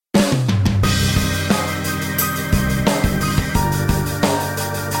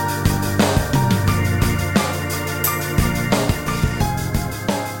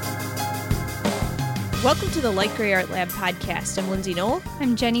Welcome to the Light Gray Art Lab podcast. I'm Lindsay Knoll.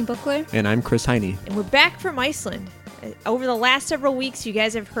 I'm Jenny Buchler. And I'm Chris Heine. And we're back from Iceland. Over the last several weeks, you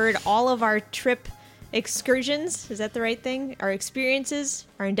guys have heard all of our trip excursions. Is that the right thing? Our experiences,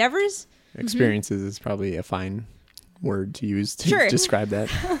 our endeavors? Experiences is probably a fine word to use to describe that.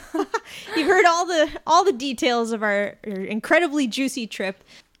 You've heard all the details of our incredibly juicy trip.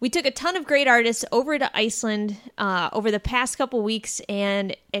 We took a ton of great artists over to Iceland over the past couple weeks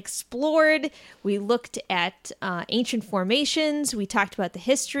and explored. We looked at ancient formations. We talked about the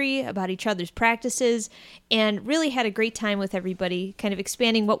history, about each other's practices, and really had a great time with everybody, kind of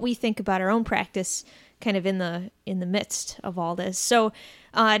expanding what we think about our own practice kind of in the midst of all this. So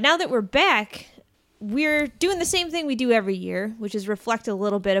now that we're back, we're doing the same thing we do every year, which is reflect a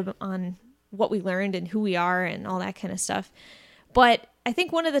little bit on what we learned and who we are and all that kind of stuff. But I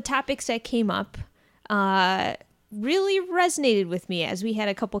think one of the topics that came up really resonated with me as we had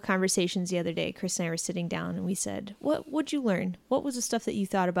a couple conversations the other day. Chris and I were sitting down and we said, what'd you learn? What was the stuff that you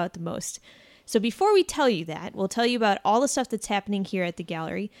thought about the most? So before we tell you that, we'll tell you about all the stuff that's happening here at the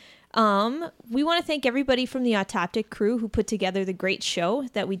gallery. We want to thank everybody from the Autoptic crew who put together the great show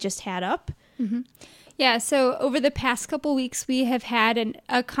that we just had up. Mm-hmm. Yeah, so over the past couple weeks, we have had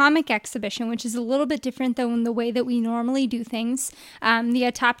a comic exhibition, which is a little bit different than the way that we normally do things. The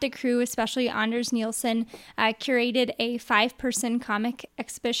Autoptic crew, especially Anders Nielsen, curated a 5-person comic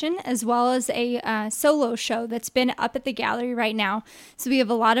exhibition, as well as a solo show that's been up at the gallery right now. So we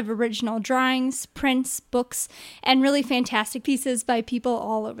have a lot of original drawings, prints, books, and really fantastic pieces by people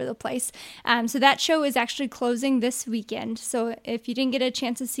all over the place. So that show is actually closing this weekend. So if you didn't get a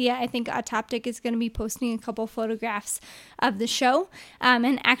chance to see it, I think Autoptic is going to be posting a couple photographs of the show.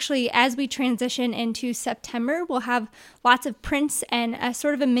 And actually, as we transition into September, we'll have lots of prints and a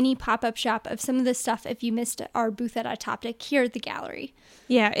sort of a mini pop-up shop of some of the stuff if you missed our booth at Autoptic here at the gallery.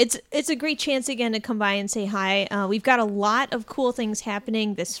 Yeah, it's a great chance again to come by and say hi. We've got a lot of cool things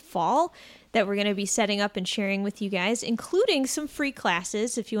happening this fall that we're going to be setting up and sharing with you guys, including some free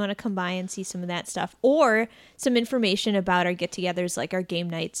classes if you want to come by and see some of that stuff, or some information about our get-togethers like our game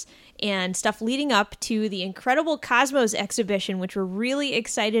nights and stuff leading up to the incredible Cosmos exhibition, which we're really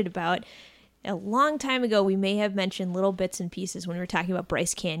excited about. A long time ago, we may have mentioned little bits and pieces when we were talking about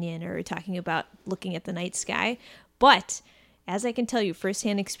Bryce Canyon or talking about looking at the night sky, but as I can tell you,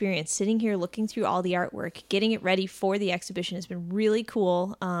 firsthand experience, sitting here looking through all the artwork, getting it ready for the exhibition has been really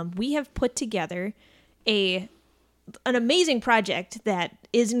cool. We have put together an amazing project that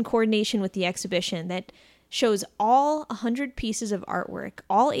is in coordination with the exhibition that shows all 100 pieces of artwork,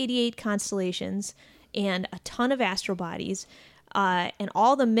 all 88 constellations, and a ton of astral bodies, and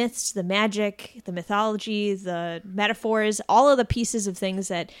all the myths, the magic, the mythology, the metaphors, all of the pieces of things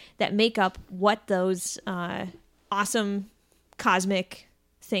that make up what those awesome cosmic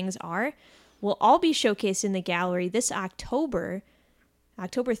things are, will all be showcased in the gallery this October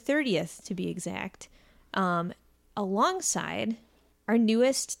 30th to be exact, alongside our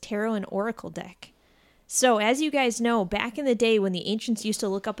newest tarot and oracle deck. So as you guys know, back in the day when the ancients used to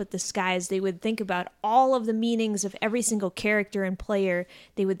look up at the skies, they would think about all of the meanings of every single character and player.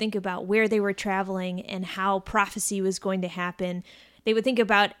 They would think about where they were traveling and how prophecy was going to happen. They would think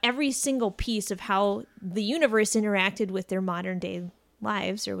about every single piece of how the universe interacted with their modern day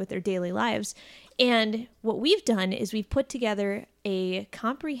lives or with their daily lives. And what we've done is we've put together a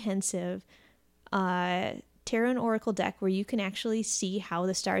comprehensive tarot and oracle deck where you can actually see how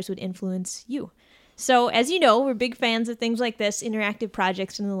the stars would influence you. So as you know, we're big fans of things like this, interactive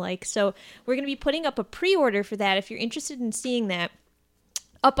projects and the like. So we're going to be putting up a pre-order for that. If you're interested in seeing that,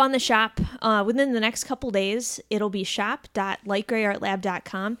 up on the shop within the next couple days. It'll be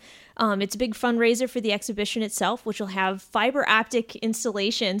shop.lightgrayartlab.com. It's a big fundraiser for the exhibition itself, which will have fiber optic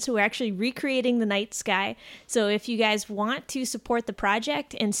installation. So we're actually recreating the night sky. So if you guys want to support the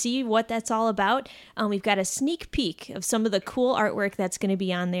project and see what that's all about, we've got a sneak peek of some of the cool artwork that's going to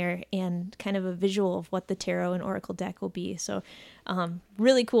be on there and kind of a visual of what the tarot and oracle deck will be. So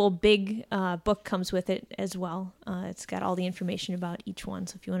really cool big book comes with it as well. It's got all the information about each one.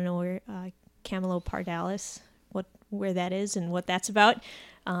 So if you want to know where Camelopardalis, where that is and what that's about,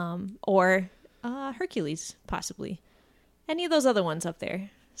 or Hercules, possibly. Any of those other ones up there.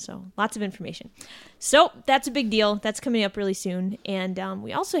 So lots of information. So that's a big deal. That's coming up really soon. And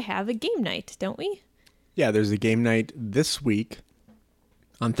we also have a game night, don't we? Yeah, there's a game night this week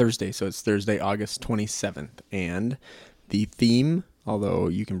on Thursday. So it's Thursday, August 27th. And the theme, although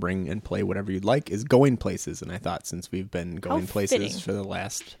you can bring and play whatever you'd like, is going places. And I thought since we've been going places fitting. for the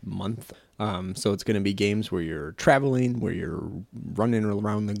last month, so it's going to be games where you're traveling, where you're running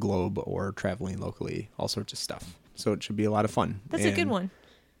around the globe or traveling locally, all sorts of stuff. So it should be a lot of fun. That's a good one.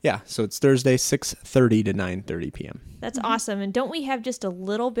 Yeah, so it's Thursday, 6:30 to 9:30 p.m. That's awesome. And don't we have just a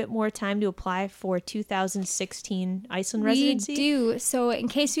little bit more time to apply for 2016 Iceland residency? We do. So in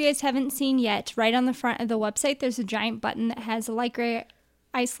case you guys haven't seen yet, right on the front of the website, there's a giant button that has a Lycra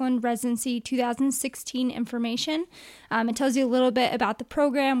Iceland Residency 2016 information. It tells you a little bit about the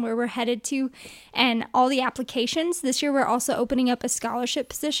program, where we're headed to, and all the applications. This year, we're also opening up a scholarship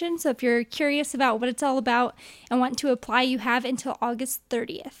position. So if you're curious about what it's all about and want to apply, you have until August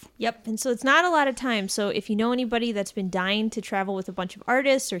 30th. Yep. And so it's not a lot of time. So if you know anybody that's been dying to travel with a bunch of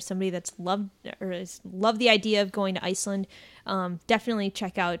artists, or somebody that's loved the idea of going to Iceland, definitely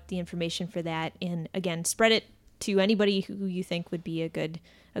check out the information for that. And again, spread it to anybody who you think would be a good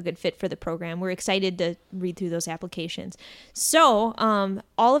fit for the program. We're excited to read through those applications. So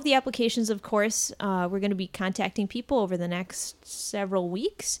all of the applications, of course, we're going to be contacting people over the next several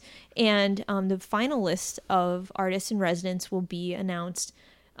weeks. And the final list of artists and residents will be announced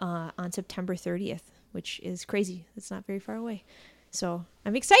on September 30th, which is crazy. It's not very far away. So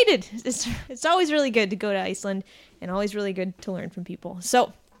I'm excited. It's always really good to go to Iceland, and always really good to learn from people.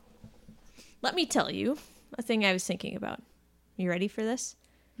 So let me tell you a thing I was thinking about. You ready for this?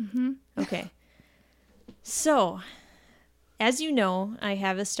 Mm-hmm. Okay. So, as you know, I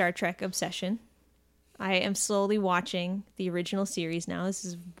have a Star Trek obsession. I am slowly watching the original series now. This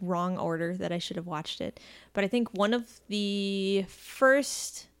is wrong order that I should have watched it. But I think one of the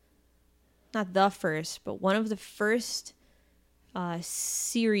first, not the first, but one of the first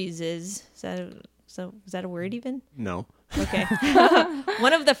series is that a word even? No. Okay.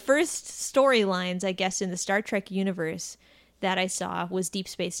 One of the first storylines, I guess, in the Star Trek universe that I saw was Deep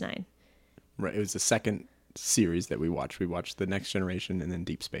Space Nine. Right. It was the second series that we watched. We watched The Next Generation and then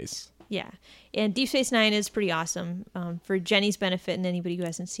Deep Space. Yeah. And Deep Space Nine is pretty awesome. For Jenny's benefit and anybody who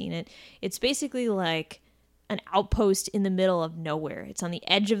hasn't seen it, it's basically like an outpost in the middle of nowhere. It's on the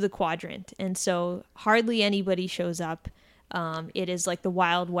edge of the quadrant. And so hardly anybody shows up. It is like the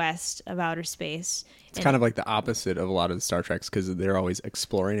Wild West of outer space. It's kind of like the opposite of a lot of the Star Treks, because they're always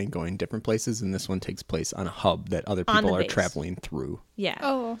exploring and going different places, and this one takes place on a hub that other people are traveling through. Yeah.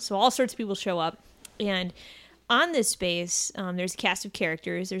 Oh. So all sorts of people show up. And on this base, there's a cast of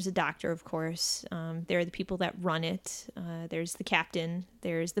characters. There's a doctor, of course. There are the people that run it. There's the captain.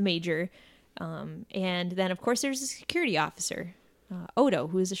 There's the major. And then, of course, there's a security officer, Odo,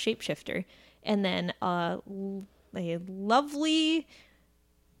 who is a shapeshifter. And then a lovely,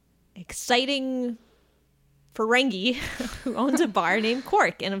 exciting Ferengi who owns a bar named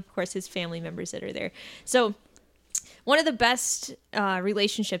Quark, and of course his family members that are there. So one of the best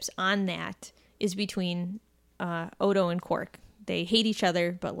relationships on that is between Odo and Quark. They hate each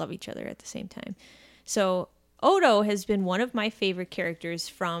other but love each other at the same time. So Odo has been one of my favorite characters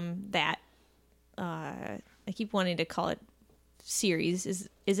from that. I keep wanting to call it series. Is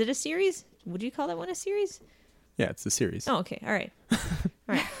it a series? Would you call that one a series? Yeah, it's the series. Oh, okay. All right. All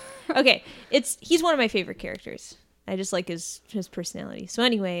right. Okay. He's one of my favorite characters. I just like his personality. So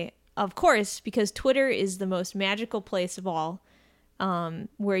anyway, of course, because Twitter is the most magical place of all,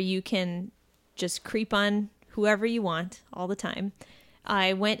 where you can just creep on whoever you want all the time.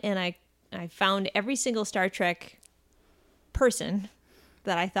 I went and I found every single Star Trek person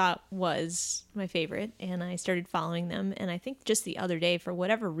that I thought was my favorite, and I started following them. And I think just the other day, for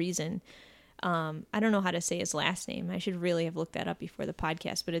whatever reason, I don't know how to say his last name. I should really have looked that up before the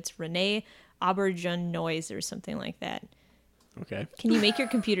podcast, but it's Rene Auberjonois or something like that. Okay. Can you make your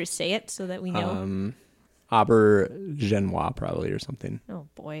computer say it so that we know? Aubergenois probably, or something. Oh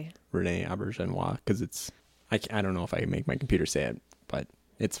boy. Rene Aubergenois, because it's, I don't know if I can make my computer say it, but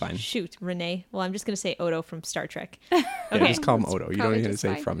it's fine. Shoot, Rene. Well, I'm just going to say Odo from Star Trek. Okay. Okay. Yeah, just call him Odo. You don't need to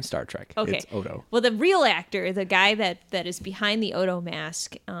say fine. from Star Trek. Okay. It's Odo. Well, the real actor, the guy that is behind the Odo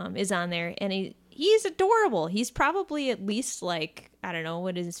mask, is on there, and he's adorable. He's probably at least like, I don't know,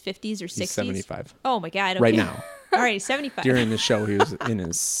 what is his 50s or 60s? He's 75. Oh my God. Okay. Right now. All right, 75. During the show, he was in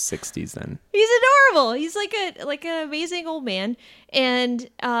his 60s then. He's adorable. He's like an amazing old man. And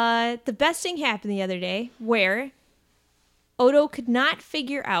the best thing happened the other day where Odo could not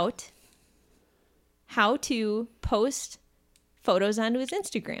figure out how to post photos onto his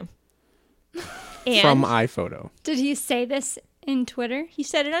Instagram. And From iPhoto. Did he say this in Twitter? he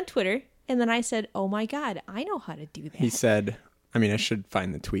said it on Twitter, and then I said, "Oh my God, I know how to do that." He said, I mean, I should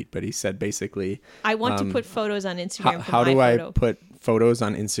find the tweet, but he said basically, I want to put photos on Instagram. how from do I iPhoto. put photos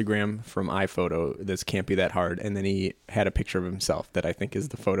on Instagram from iPhoto? This can't be that hard. And then he had a picture of himself that I think is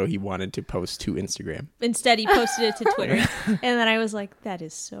the photo he wanted to post to Instagram. Instead, he posted it to Twitter. And then I was like, that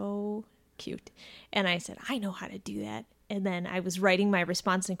is so cute. And I said, I know how to do that. And then I was writing my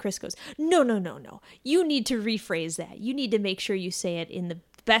response, and Chris goes, no. You need to rephrase that. You need to make sure you say it in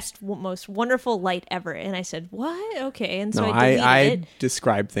most wonderful light ever. And I said, what? Okay. And so No, I deleted I it.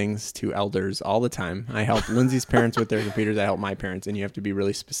 describe things to elders all the time. I help Lindsay's parents with their computers. I help my parents, and you have to be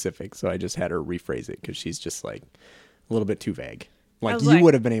really specific. So I just had her rephrase it because she's just like a little bit too vague. Like was you like,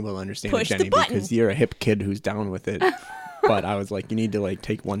 would have been able to understand it, push the Jenny, button. because you're a hip kid who's down with it. But I was like, you need to like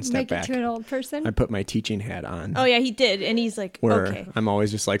take one step Make back. it to an old person. I put my teaching hat on. Oh, yeah, he did. And he's like, Where okay. I'm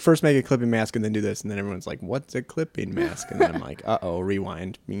always just like, first make a clipping mask and then do this. And then everyone's like, what's a clipping mask? And then I'm like,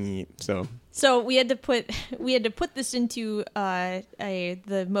 rewind. So we had to put this into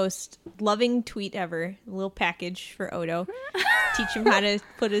the most loving tweet ever, a little package for Odo. Teach him how to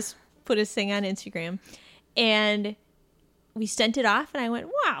put his thing on Instagram. And we sent it off, and I went,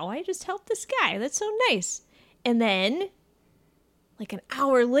 wow, I just helped this guy. That's so nice. And then, like an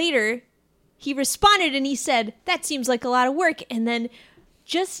hour later, he responded and he said, that seems like a lot of work. And then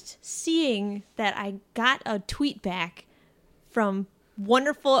just seeing that I got a tweet back from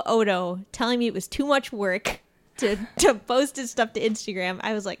wonderful Odo telling me it was too much work to post his stuff to Instagram,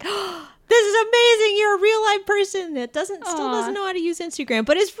 I was like, oh, this is amazing. You're a real live person that still doesn't know how to use Instagram,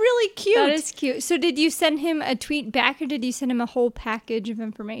 but it's really cute. That is cute. So did you send him a tweet back, or did you send him a whole package of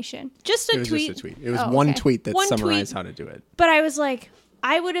information? Just a it was tweet. just a tweet. It was Oh, one okay. tweet that One summarized tweet. how to do it. But I was like,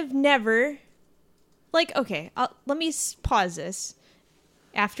 I would have never, like, okay, let me pause this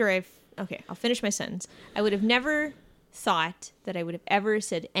after I'll finish my sentence. I would have never thought that I would have ever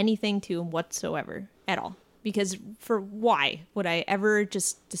said anything to him whatsoever at all. Because why would I ever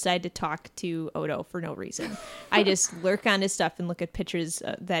just decide to talk to Odo for no reason? I just lurk on his stuff and look at pictures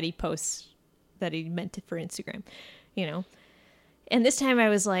that he posts that he meant for Instagram, you know? And this time I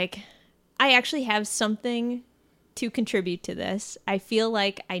was like, I actually have something to contribute to this. I feel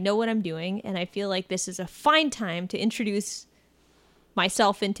like I know what I'm doing, and I feel like this is a fine time to introduce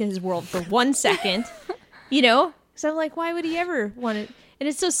myself into his world for 1 second, you know? So I'm like, why would he ever want it? And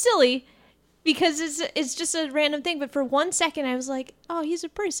it's so silly because it's just a random thing. But for 1 second, I was like, oh, he's a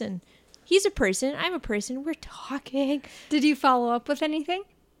person. He's a person. I'm a person. We're talking. Did you follow up with anything?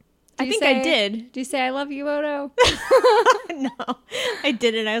 I think I did. Did you say, I love you, Odo? No, I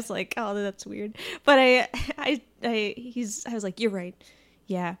didn't. I was like, oh, that's weird. But I was like, you're right.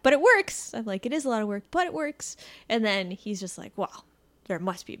 Yeah, but it works. I'm like, it is a lot of work, but it works. And then he's just like, well, there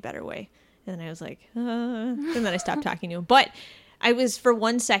must be a better way. And then I was like, and then I stopped talking to him. But I was, for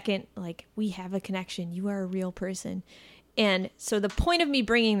 1 second, like, we have a connection. You are a real person. And so the point of me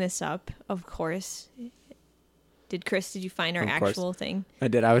bringing this up, of course, did you find our actual thing? I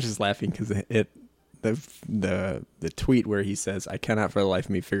did. I was just laughing because the tweet where he says, I cannot for the life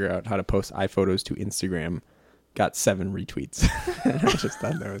of me figure out how to post iPhotos to Instagram got 7 retweets. And I just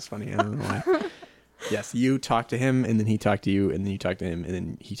thought that was funny. I don't know why. Yes, you talked to him, and then he talked to you, and then you talked to him, and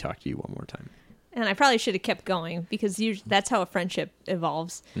then he talked to you one more time. And I probably should have kept going because that's how a friendship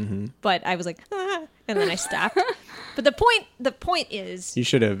evolves. Mm-hmm. But I was like, ah, and then I stopped. But the point is, you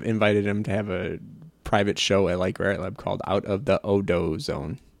should have invited him to have a private show at Like Riot Lab called Out of the Odo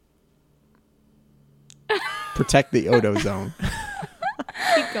Zone. Protect the Odo Zone.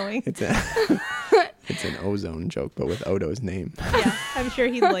 Keep going. It's an ozone joke, but with Odo's name. Yeah, I'm sure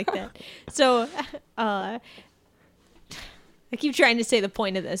he'd like that. So, I keep trying to say the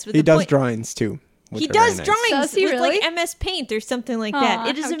point of this. But He does drawings too. He does nice. drawings Does he with really? like MS Paint or something like Aw, that.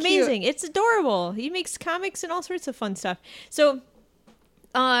 It is how amazing. It's adorable. He makes comics and all sorts of fun stuff. So,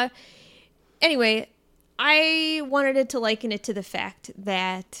 anyway, I wanted to liken it to the fact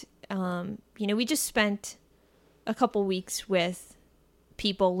that, we just spent a couple weeks with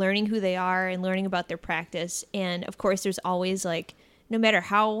people learning who they are and learning about their practice. And of course, there's always like, no matter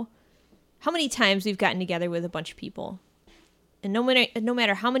how many times we've gotten together with a bunch of people, and no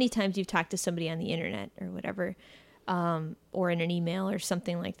matter how many times you've talked to somebody on the internet or whatever, or in an email or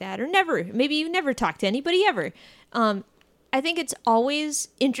something like that, or maybe you've never talked to anybody ever. I think it's always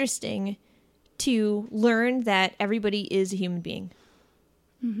interesting to learn that everybody is a human being,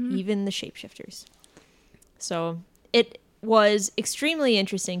 even the shapeshifters. So it was extremely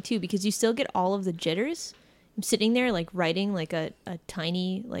interesting too, because you still get all of the jitters. I'm sitting there like writing like a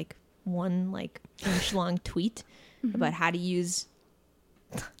tiny, like 1 like inch long tweet about how to use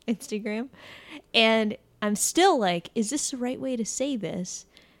Instagram. And I'm still like, is this the right way to say this?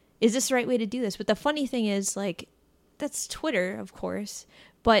 Is this the right way to do this? But the funny thing is, like, that's Twitter, of course.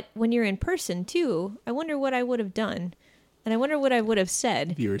 But when you're in person too, I wonder what I would have done. And I wonder what I would have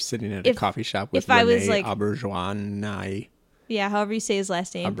said. If you were sitting at a coffee shop with if I was, Rene like- Auberjonois. Yeah, however you say his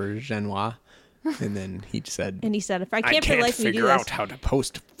last name. Auberjonois. And then he said, And he said, if I can't for the life of me do this. how to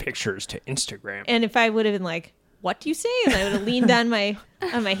post pictures to Instagram. And if I would have been like, what do you say? And I would have leaned on my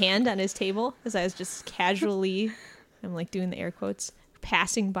hand on his table as I was just casually, I'm like doing the air quotes,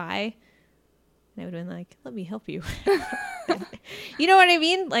 passing by. And I would have been like, let me help you. You know what I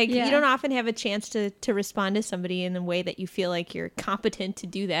mean? Like, Yeah. you don't often have a chance to respond to somebody in a way that you feel like you're competent to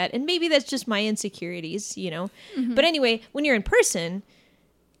do that. And maybe that's just my insecurities, you know? Mm-hmm. But anyway, when you're in person,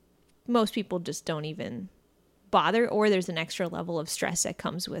 most people just don't even bother, or there's an extra level of stress that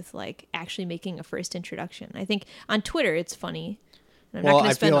comes with like actually making a first introduction. I think on Twitter, it's funny. And I'm not going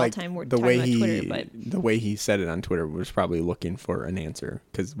to spend all time talking about Twitter, but the way he said it on Twitter was probably looking for an answer.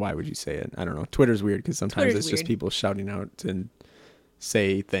 Because why would you say it? I don't know. Twitter's weird because sometimes Twitter's it's just weird. people shouting out and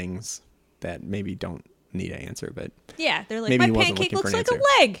say things that maybe don't need an answer. But yeah, they're like, maybe my he wasn't pancake looking for looks an like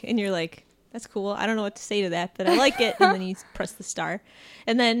a leg. And you're like, that's cool. I don't know what to say to that, but I like it. And then you press the star.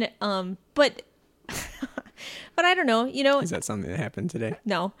 And then, but I don't know, you know. is that something that happened today?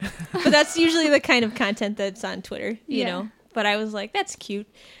 No, but that's usually the kind of content that's on Twitter, you know. But I was like, that's cute.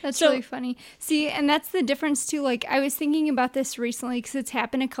 That's really funny. See, and that's the difference too. Like, I was thinking about this recently because it's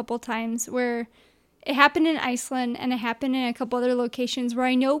happened a couple times where it happened in Iceland and it happened in a couple other locations where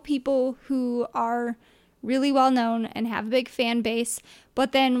I know people who are really well known and have a big fan base,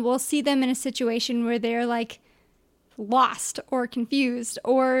 but then we'll see them in a situation where they're like lost or confused,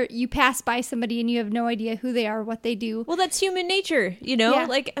 or you pass by somebody and you have no idea who they are, what they do. Well, that's human nature, you know. Yeah.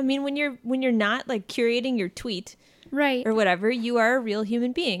 Like, I mean, when you're not like curating your tweet, Right. or whatever, you are a real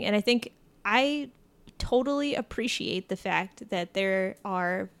human being. And I think I totally appreciate the fact that there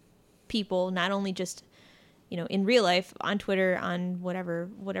are people, not only just, you know, in real life, on Twitter, on whatever,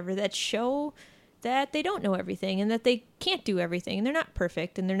 that show that they don't know everything and that they can't do everything and they're not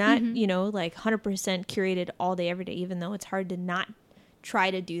perfect and they're not, you know, like 100% curated all day, every day, even though it's hard to not try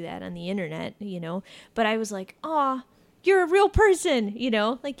to do that on the internet, you know. But I was like, oh, you're a real person, you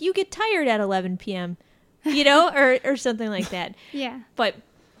know, like you get tired at 11 p.m., you know, or something like that. Yeah. But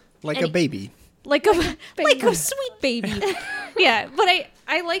Like a baby. like a sweet baby. Yeah. But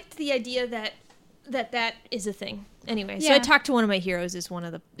I liked the idea that is a thing. Anyway, so I Yeah. talked to one of my heroes is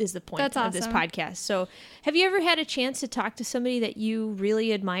the point That's of this awesome. podcast. So have you ever had a chance to talk to somebody that you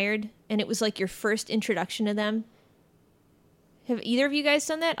really admired and it was like your first introduction to them? Have either of you guys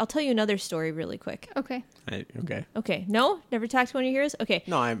done that? I'll tell you another story really quick. Okay. Okay. Okay. No? Never talked to one of your heroes? Okay.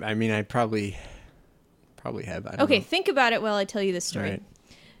 No, I mean, I probably have. I don't Okay, know. think about it while I tell you this story. All right.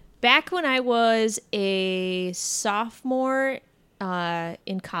 Back when I was a sophomore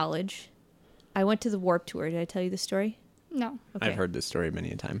in college, I went to the Warped Tour. Did I tell you this story? No. Okay. I've heard this story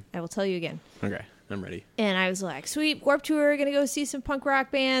many a time. I will tell you again. Okay, I'm ready. And I was like, sweet, Warped Tour, gonna go see some punk rock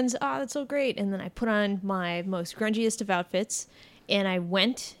bands. Oh, that's so great. And then I put on my most grungiest of outfits, and I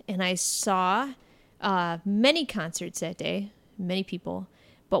went and I saw many concerts that day, many people.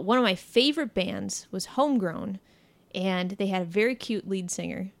 But one of my favorite bands was Homegrown, and they had a very cute lead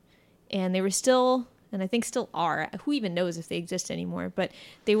singer. And they were still, and I think still are, who even knows if they exist anymore, but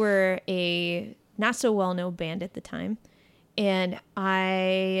they were a not so well-known band at the time. And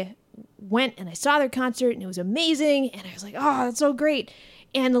I went and I saw their concert, and it was amazing. And I was like, oh, that's so great.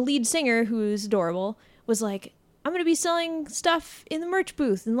 And the lead singer, who's adorable, was like, I'm going to be selling stuff in the merch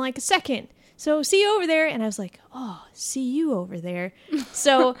booth in like a second. So see you over there. And I was like, oh, see you over there.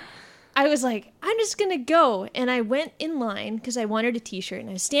 So I was like, I'm just going to go. And I went in line because I wanted a t-shirt. And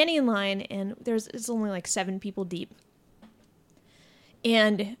I was standing in line, and it's only like 7 people deep.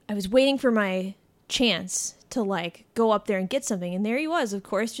 And I was waiting for my chance to like go up there and get something. And there he was, of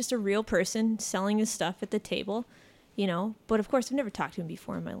course, just a real person selling his stuff at the table, you know. But of course, I've never talked to him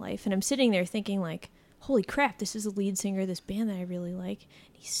before in my life. And I'm sitting there thinking like, holy crap, this is the lead singer of this band that I really like.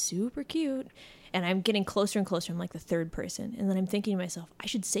 He's super cute. And I'm getting closer and closer. I'm like the third person. And then I'm thinking to myself, I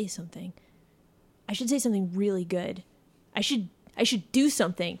should say something. I should say something really good. I should do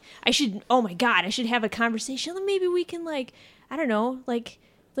something. Oh my God, I should have a conversation. Maybe we can like, I don't know, like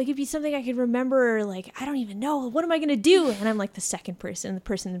it'd be something I could remember, or like, I don't even know. What am I going to do? And I'm like the second person. The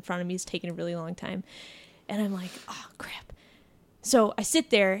person in front of me is taking a really long time. And I'm like, oh crap. So I sit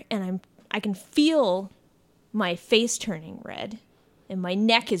there and I can feel my face turning red and my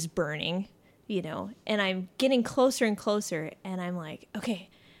neck is burning, you know, and I'm getting closer and closer, and I'm like, okay,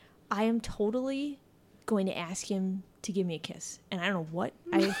 I am totally going to ask him to give me a kiss. And I don't know what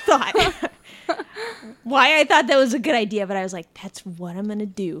I thought, why I thought that was a good idea, but I was like, that's what I'm going to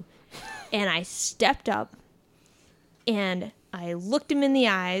do. And I stepped up and I looked him in the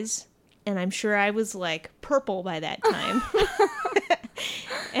eyes, and I'm sure I was like purple by that time.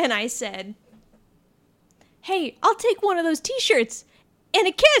 And I said, hey, I'll take one of those t-shirts and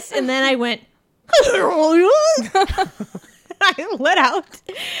a kiss. And then I went, I let out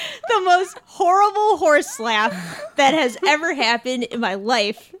the most horrible horse laugh that has ever happened in my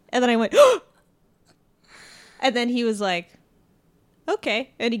life. And then I went, and then he was like,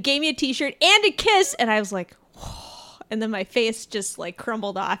 okay. And he gave me a t-shirt and a kiss, and I was like, whoa. And then my face just like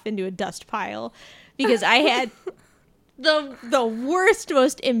crumbled off into a dust pile because I had the worst,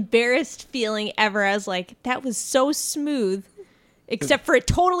 most embarrassed feeling ever. I was like, that was so smooth, except for it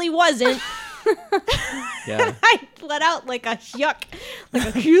totally wasn't. Yeah. I let out like a yuck,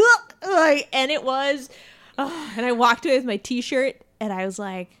 and it was, and I walked away with my t-shirt, and I was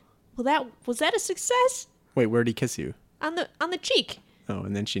like, well, was that a success? Wait, where did he kiss you? On the cheek. Oh,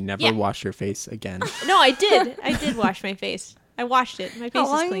 and then she never washed her face again. No, I did wash my face. I washed it. My face How is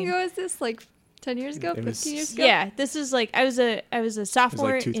long clean. ago is this? Like 10 years ago? It was- 15 years ago? Yeah, this is like I was a It was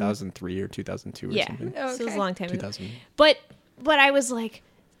sophomore. like 2003 or 2002 or Yeah, something. so it was a long time ago. 2000. But I was like,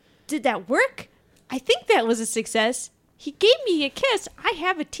 did that work? I think that was a success. He gave me a kiss. I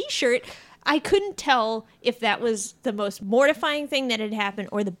have a t-shirt. I couldn't tell if that was the most mortifying thing that had happened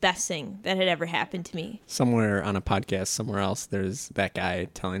or the best thing that had ever happened to me. Somewhere on a podcast, somewhere else, there's that guy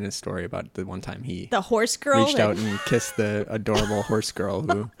telling his story about the one time he The horse girl. reached out and kissed the adorable horse girl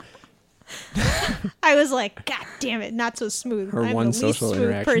who I was like, God damn it, not so smooth. her I'm one the least social smooth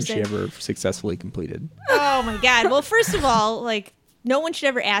interaction person. she ever successfully completed. Oh my God. Well, first of all, like, no one should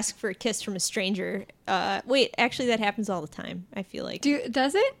ever ask for a kiss from a stranger. Wait, actually, that happens all the time, I feel like.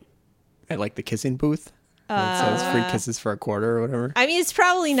 Does it? At like the kissing booth. It says free kisses for a quarter or whatever. I mean, it's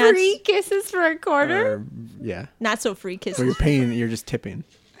probably not Free kisses for a quarter? Or, yeah. not so free kisses. Where you're paying, you're just tipping.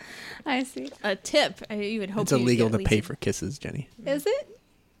 I see. A tip. You would hope It's you'd illegal get to at least pay for kisses, Jenny. Is it?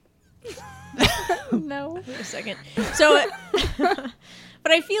 No. Wait a second. So,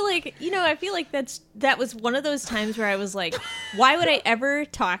 but I feel like, that was one of those times where I was like, why would I ever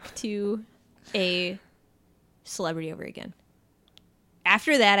talk to a celebrity over again?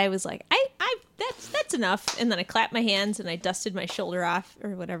 After that, I was like, that's enough. And then I clapped my hands and I dusted my shoulder off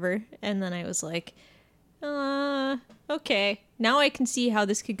or whatever. And then I was like, okay, now I can see how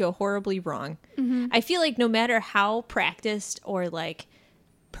this could go horribly wrong. Mm-hmm. I feel like no matter how practiced or like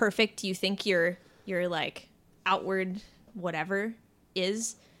perfect you think your like outward whatever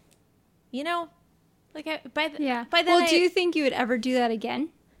is, like by then Well, do you think you would ever do that again?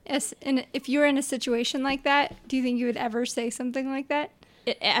 If you were in a situation like that, do you think you would ever say something like that?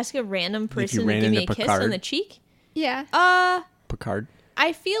 ask a random person to ran give me a into kiss Picard? on the cheek? Yeah. Picard.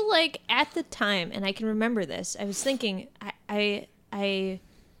 I feel like at the time, and I can remember this, I was thinking I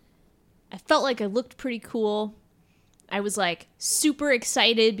felt like I looked pretty cool. I was like super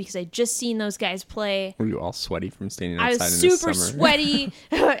excited because I'd just seen those guys play. Were you all sweaty from standing I outside was in the super summer? sweaty.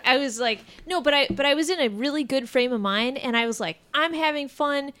 I was like, no, but I was in a really good frame of mind, and I was like, I'm having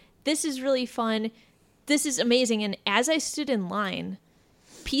fun. This is really fun. This is amazing. And as I stood in line,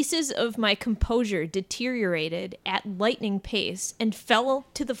 pieces of my composure deteriorated at lightning pace and fell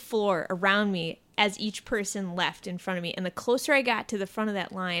to the floor around me as each person left in front of me. And the closer I got to the front of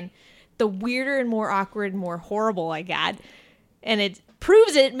that line, the weirder and more awkward and more horrible I got. And it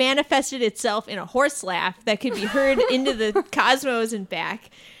proves it manifested itself in a horse laugh that could be heard into the cosmos and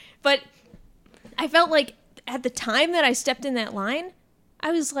back. But I felt like at the time that I stepped in that line,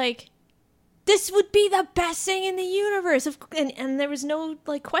 I was like, this would be the best thing in the universe. And there was no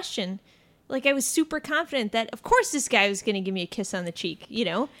like question. Like I was super confident that of course this guy was going to give me a kiss on the cheek,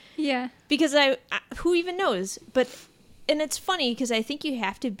 Yeah. Because who even knows? And it's funny because I think you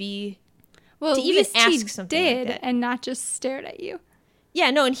have to be, Well, to at even least he ask something like did that. and not just stared at you.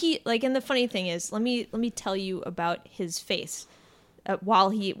 yeah, no. And and the funny thing is, let me tell you about his face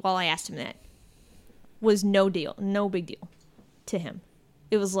while I asked him that was no big deal to him.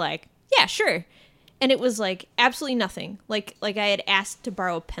 It was like, yeah, sure. And it was like absolutely nothing. Like I had asked to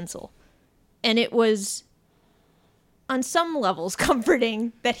borrow a pencil. And it was on some levels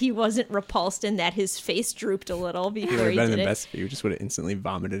comforting that he wasn't repulsed and that his face drooped a little It would before have he been did the it. best if you just would have instantly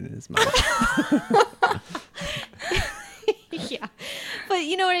vomited in his mouth. Yeah. But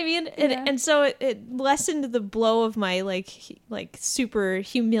you know what I mean? And so it lessened the blow of my like super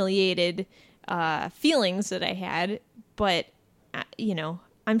humiliated feelings that I had. But,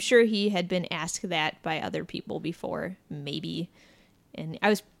 I'm sure he had been asked that by other people before, maybe. And I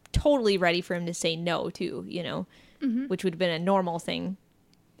was totally ready for him to say no, too, which would have been a normal thing.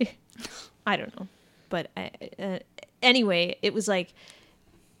 I don't know. But anyway, it was like,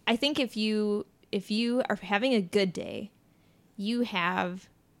 I think if you are having a good day, you have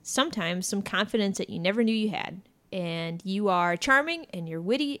sometimes some confidence that you never knew you had. And you are charming and you're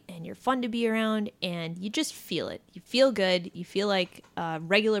witty and you're fun to be around and you just feel it. You feel good. You feel like a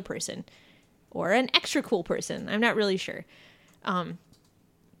regular person or an extra cool person. I'm not really sure. But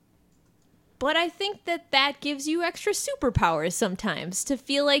I think that gives you extra superpowers sometimes to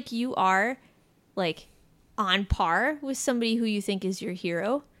feel like you are like on par with somebody who you think is your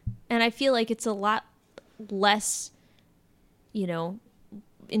hero. And I feel like it's a lot less,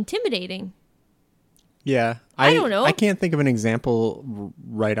 intimidating. Yeah. I don't know. I can't think of an example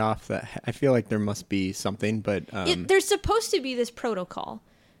right off that. I feel like there must be something, but there's supposed to be this protocol.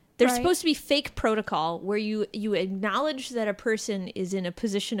 There's Right. supposed to be fake protocol where you acknowledge that a person is in a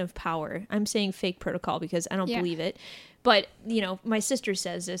position of power. I'm saying fake protocol because I don't Yeah. believe it. But, my sister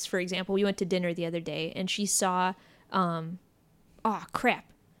says this, for example. We went to dinner the other day and she saw, Woody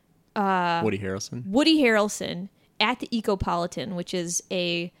Harrelson. Woody Harrelson at the Ecopolitan, which is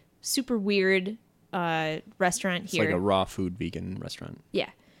a super weird restaurant It's here. like a raw food vegan restaurant. Yeah,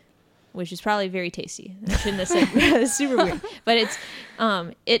 which is probably very tasty. I shouldn't have said it's super weird, but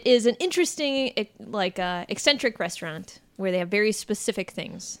it is an interesting, eccentric restaurant where they have very specific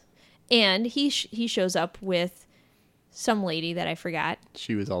things. And he shows up with some lady that I forgot.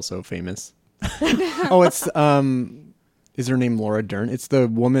 She was also famous. Oh, it's is her name Laura Dern? It's the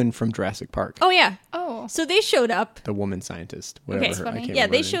woman from Jurassic Park. Oh yeah. Oh. So they showed up. The woman scientist. Whatever. Okay. Her, I Funny. can't Yeah,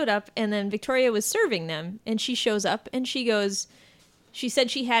 remember they her name. showed up, and then Victoria was serving them, and she shows up, and she goes, she said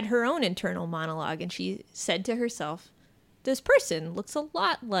she had her own internal monologue, and she said to herself, this person looks a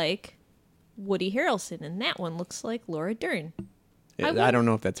lot like Woody Harrelson, and that one looks like Laura Dern. I don't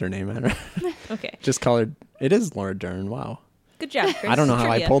know if that's her name. I don't know. Okay, Just call her. It is Laura Dern. Wow. good job, Chris. I don't know how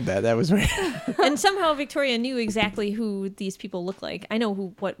I Trivia. pulled that. That was weird. And somehow Victoria knew exactly who these people look like. I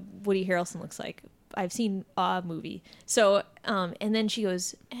know what Woody Harrelson looks like. I've seen a movie. So, and then she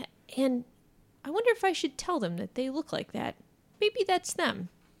goes, and I wonder if I should tell them that they look like that. Maybe that's them.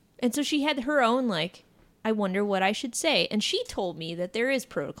 And so she had her own, I wonder what I should say. And she told me that there is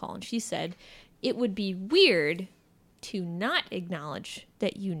protocol. And she said it would be weird to not acknowledge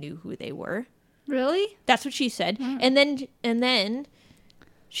that you knew who they were. Really? That's what she said. And then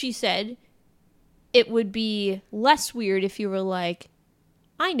she said it would be less weird if you were like,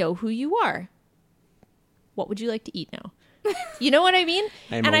 I know who you are. What would you like to eat now? You know what I mean?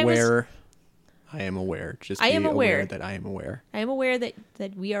 I am And aware. I am aware. Just I be am aware. that I am aware. I am aware that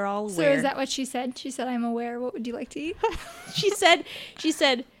we are all So aware. is that what she said? She said, I'm aware. What would you like to eat? she said,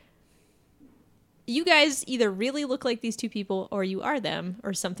 you guys either really look like these two people or you are them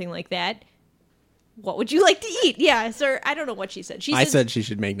or something like that. What would you like to eat? Yeah, sir. I don't know what she said. I said she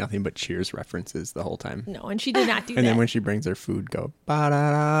should make nothing but Cheers references the whole time. no, and she did not do And that. then when she brings her food, go ba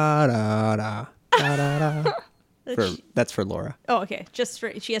da da da da da da. That's for Laura. Oh, okay.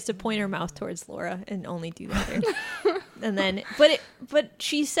 She has to point her mouth towards Laura and only do that there. And then, but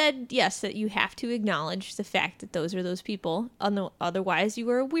she said yes that you have to acknowledge the fact that those are those people. Otherwise, you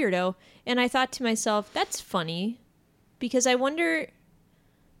were a weirdo. And I thought to myself, that's funny, because I wonder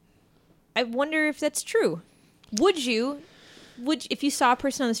if that's true. Would if you saw a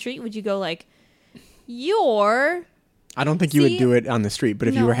person on the street, would you go like, you're? I don't think you would See? do it on the street, but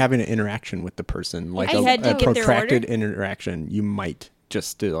if you No. were having an interaction with the person, like I had to a get their protracted order? interaction, you might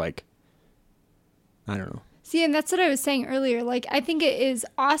just do I don't know. See, and that's what I was saying earlier. Like, I think it is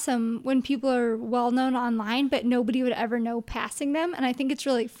awesome when people are well known online, but nobody would ever know passing them. And I think it's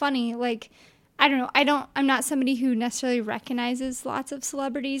really funny. Like, I don't know. I'm not somebody who necessarily recognizes lots of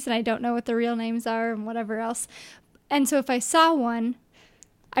celebrities, and I don't know what their real names are and whatever else. And so if I saw one,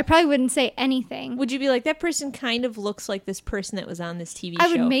 I probably wouldn't say anything. Would you be like, that person kind of looks like this person that was on this TV I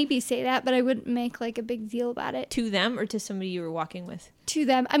show? would maybe say that, but I wouldn't make like a big deal about it. To them or to somebody you were walking with? To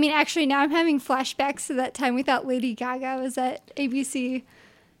them. I mean, actually, now I'm having flashbacks to that time we thought Lady Gaga was at ABC.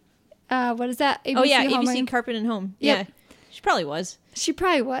 What is that? ABC Oh yeah, Home. ABC Carpet and Home. Yep. Yeah, she probably was. She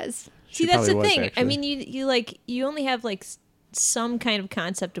probably was. She See, that's the probably was, thing. I actually. mean, you only have some kind of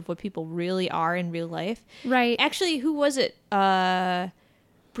concept of what people really are in real life. Right. Actually, who was it?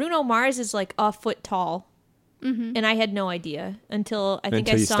 Bruno Mars is like a foot tall, and I had no idea until I think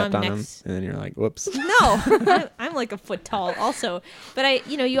Until I you saw stepped him on next. him, and then you're like, whoops. No, I'm like a foot tall also, but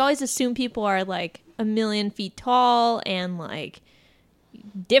you always assume people are like a million feet tall and like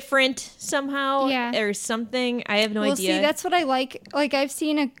different somehow, Yeah. or something. I have no Well, idea. see, that's what I like. Like, I've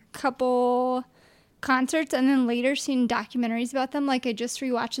seen a couple concerts and then later seen documentaries about them. Like, I just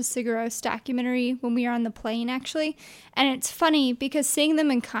rewatched the Sigur Rós documentary when we were on the plane, actually. And it's funny because seeing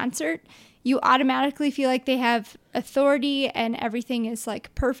them in concert, you automatically feel like they have authority and everything is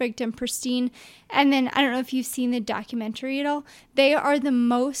like perfect and pristine. And then I don't know if you've seen the documentary at all. They are the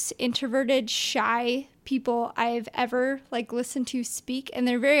most introverted, shy people I've ever like listened to speak, and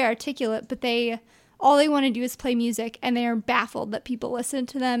they're very articulate, but all they want to do is play music, and they are baffled that people listen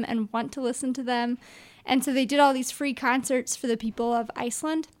to them and want to listen to them. And so they did all these free concerts for the people of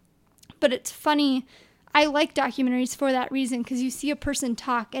Iceland. But it's funny, I like documentaries for that reason, because you see a person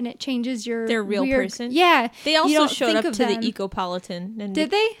talk and it changes their real person. Yeah. They also showed up to the Ecopolitan. And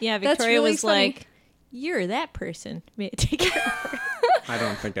did they? Yeah, That's Victoria really was funny. like, "You're that person. May I take care of her?" I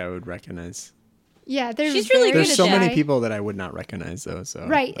don't think I would recognize. Yeah, She's really good There's at so that. many people that I would not recognize, though. So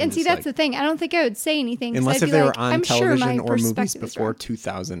Right, I'm and see, just that's like, the thing. I don't think I would say anything. 'Cause unless I'd if be they like, were on I'm sure my television or movies perspective is before wrong.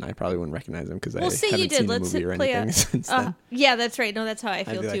 2000, I probably wouldn't recognize them because I Well, say haven't you did. seen a Let's movie or play anything since then. Yeah, that's right. No, that's how I I'd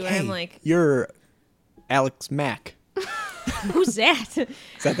feel be too. like, And hey, I'm like, you're Alex Mack. "Who's that?"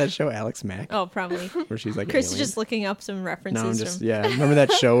 Is that show, Alex Mack? Oh, probably. Where she's like Chris an is alien? just looking up some references. No, I'm just from... yeah. Remember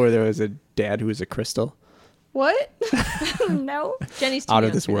that show where there was a dad who was a crystal What? No. Jenny's too out of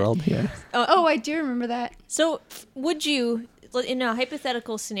young this for that. world? Yeah. Oh, I do remember that. So, would you, in a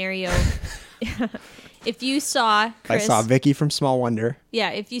hypothetical scenario, if you saw Chris, I saw Vicky from Small Wonder. yeah,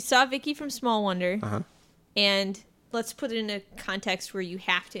 if you saw Vicky from Small Wonder, Uh-huh. and let's put it in a context where you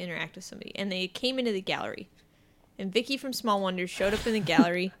have to interact with somebody, and they came into the gallery, and Vicky from Small Wonder showed up in the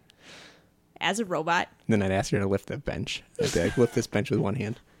gallery as a robot, And then I'd ask her to lift the bench. I'd be like, lift this bench with one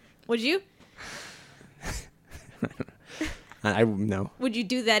hand. would you? I no. Would you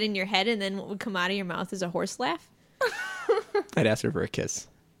do that in your head, and then what would come out of your mouth is a horse laugh? I'd ask her for a kiss.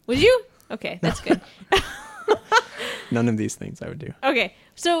 Would you? Okay, that's good. None of these things I would do. Okay,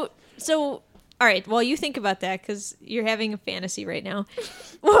 so all right. Well, you think about that because you're having a fantasy right now.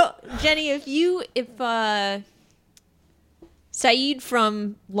 Well, Jenny, if Saeed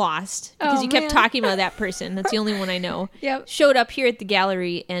from Lost, because Oh, you kept man. talking about that person, that's the only one I know, Yep. showed up here at the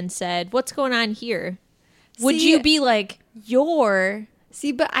gallery and said, "What's going on here?" Would See- you be like, "You're"?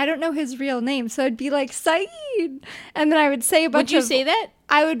 See, but I don't know his real name, so I'd be like, Saeed. And then I would say a bunch Would you of... say that?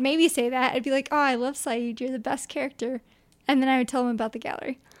 I would maybe say that. I'd be like, oh, I love Saeed. You're the best character. And then I would tell him about the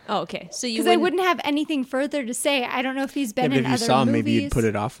gallery. Oh, okay. So you Because I wouldn't have anything further to say. I don't know if he's Yeah, been but in if you other saw him, movies. maybe you'd put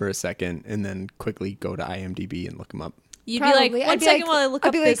it off for a second and then quickly go to IMDb and look him up. You'd Probably. be like, I'd "One be second like- while I look I'd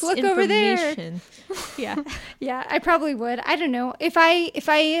up be like, this "Look over there." information." Yeah. Yeah, I probably would. I don't know. If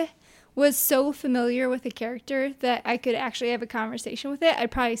I was so familiar with a character that I could actually have a conversation with it, I'd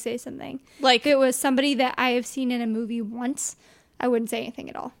probably say something. Like If it was somebody that I have seen in a movie once, I wouldn't say anything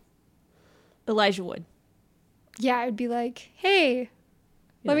at all. Elijah Wood. Yeah, I'd be like, hey,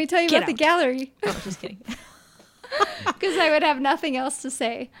 let me like, tell you "Get about the out." gallery. Oh, just kidding. Because I would have nothing else to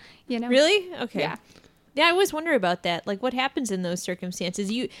say, you know? Really? Okay. Yeah. Yeah, I always wonder about that. Like, what happens in those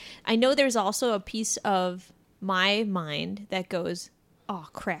circumstances? I know there's also a piece of my mind that goes, "Oh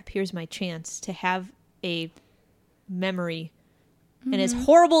crap! Here's my chance to have a memory." And as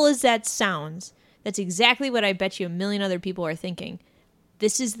horrible as that sounds, that's exactly what I bet you a million other people are thinking.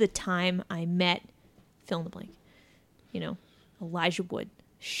 This is the time I met fill in the blank. Elijah Wood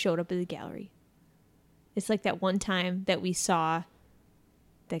showed up at the gallery. It's like that one time that we saw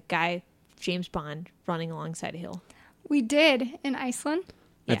that guy James Bond running alongside a hill. We did in Iceland.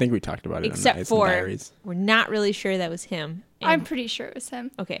 I Yeah. think we talked about it on Except the Iceland for Diaries. we're not really sure that was him. I'm And- pretty sure it was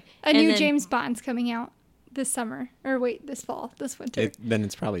him. okay. A And new then- James Bond's coming out this summer. Or wait, this fall, this winter. Then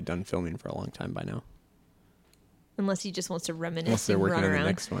it's probably done filming for a long time by now. Unless he just wants to reminisce Unless they're and working run on the around.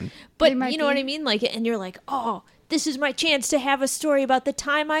 next one. They But might you know what be. I mean? Like, and you're like, "Oh, this is my chance to have a story about the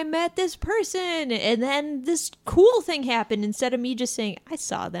time I met this person, and then this cool thing happened." Instead of me just saying, "I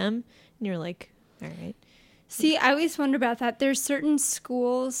saw them," and you're like, "All right." See, I always wonder about that. There's certain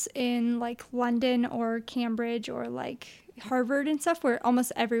schools in like London or Cambridge or like Harvard and stuff where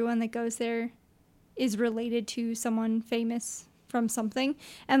almost everyone that goes there is related to someone famous from something.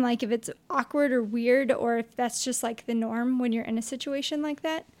 And like if it's awkward or weird or if that's just like the norm when you're in a situation like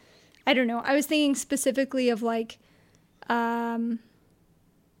that. I don't know. I was thinking specifically of like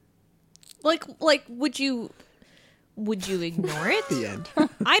Like, would you ignore it? The end.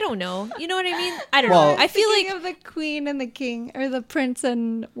 I don't know. You know what I mean? I don't Well- know. I feel like of the queen and the king or the prince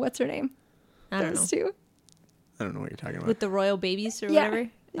and what's her name? I don't know. Those two. I don't know what you're talking about. With the royal babies or Yeah, whatever.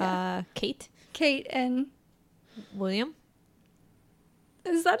 yeah. Kate, Kate and William.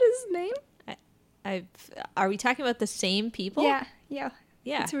 is that his name? Are we talking about the same people? Yeah. Yeah.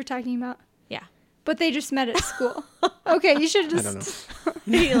 That's what we're talking about. Yeah. But they just met at school. Okay, you should I just. don't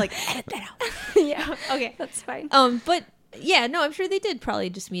know. You're like, edit that out. Yeah, Okay. that's fine. But yeah, no, I'm sure they did probably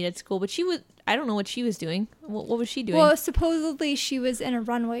just meet at school. But I don't know what she was doing. What was she doing? Well, supposedly she was in a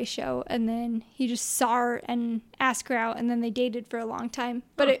runway show, and then he just saw her and asked her out, and then they dated for a long time.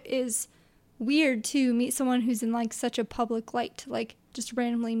 But Huh. it is weird to meet someone who's in like such a public light to like just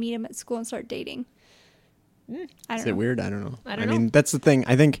randomly meet him at school and start dating. I Is don't it know. weird? I don't know. I don't mean, know. that's the thing.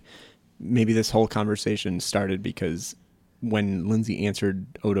 I think maybe this whole conversation started because when Lindsay answered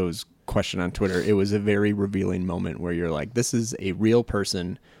Odo's question on Twitter, it was a very revealing moment where you're like, this is a real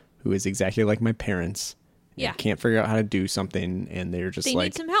person who is exactly like my parents Yeah. can't figure out how to do something, and they're just They like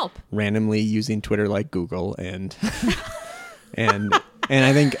need some help. randomly using Twitter like Google and and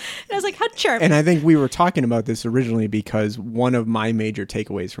I think And I was like, how charming. and I think we were talking about this originally because one of my major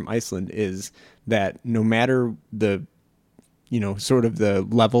takeaways from Iceland is that no matter the sort of the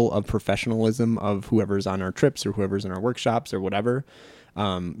level of professionalism of whoever's on our trips or whoever's in our workshops or whatever,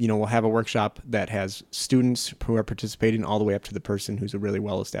 we'll have a workshop that has students who are participating all the way up to the person who's a really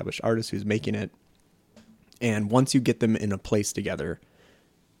well-established artist who's making it. And once you get them in a place together,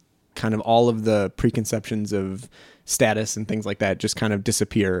 kind of all of the preconceptions of status and things like that just kind of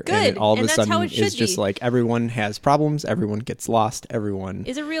disappear. Good. And it all of And a that's sudden how it should is just be. like everyone has problems, everyone gets lost, everyone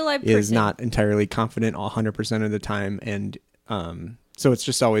Is a real life person. is not entirely confident 100% of the time. And so it's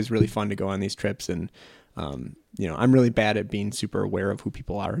just always really fun to go on these trips. And, I'm really bad at being super aware of who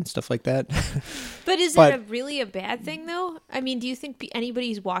people are and stuff like that. But is that really a bad thing, though? I mean, do you think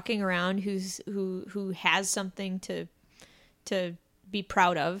anybody's walking around who has something to be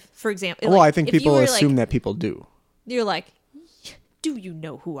proud of? For example, Well, like, I think if you people were, assume like, that people do. You're like, do you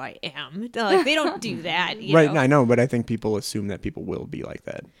know who I am? Like, they don't do that, you Right, know? I know, but I think people assume that people will be like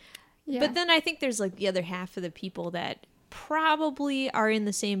that. Yeah. But then I think there's like the other half of the people that probably are in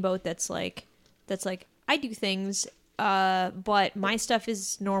the same boat. That's like I do things, but my stuff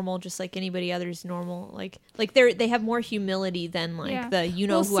is normal, just like anybody other's normal. Like they have more humility than the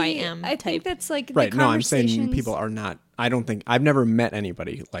Well, who I see, am I type. think that's like Right, the no, I'm saying conversations. people are not. I don't think I've never met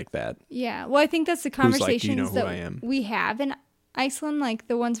anybody like that. Yeah, well, I think that's the Who's like, conversations "Do you know who that I am?" we have in Iceland, like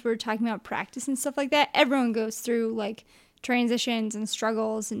the ones we're talking about practice and stuff like that. Everyone goes through like transitions and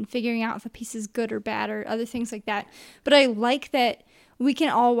struggles and figuring out if a piece is good or bad or other things like that. But I like that we can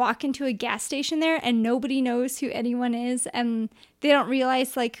all walk into a gas station there and nobody knows who anyone is, and they don't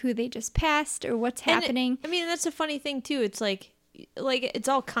realize like who they just passed or what's happening. I mean, that's a funny thing too. It's like it's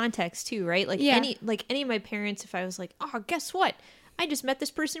all context too, right? Like Yeah. any of my parents, if I was like, oh, guess what? I just met this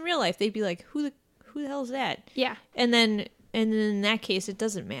person in real life. They'd be like, who the hell is that? Yeah. And then in that case, it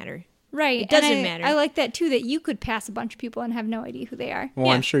doesn't matter. Right. It doesn't And matter. I like that too, that you could pass a bunch of people and have no idea who they are. Well,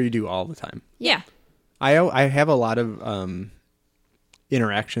 Yeah. I'm sure you do all the time. Yeah. I have a lot of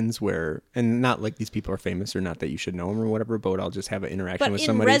interactions where, and not like these people are famous or not that you should know them or whatever, but I'll just have an interaction But with in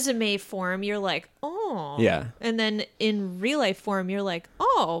somebody. resume form, you're like, oh. Yeah. And then in real life form, you're like,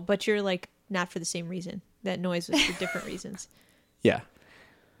 oh, but you're like, not for the same reason. That noise was for different reasons. Yeah.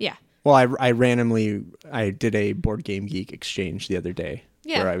 Yeah. Well, I did a Board Game Geek exchange the other day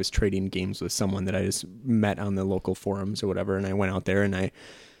Yeah. where I was trading games with someone that I just met on the local forums or whatever, and I went out there and I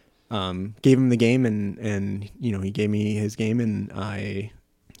gave him the game, and he gave me his game, and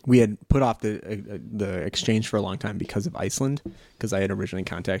we had put off the exchange for a long time because of Iceland, because I had originally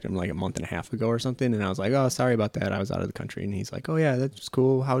contacted him like a month and a half ago or something, and I was like, oh, sorry about that, I was out of the country. And he's like, oh yeah, that's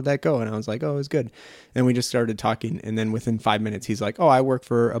cool, how did that go? And I was like, oh, it was good. And we just started talking, and then within 5 minutes he's like, oh, I work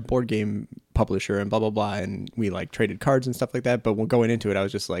for a board game publisher and blah blah blah, and we like traded cards and stuff like that. But when going into it, I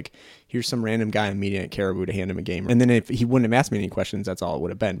was just like, here's some random guy I'm meeting at Caribou to hand him a game, and then if he wouldn't have asked me any questions, that's all it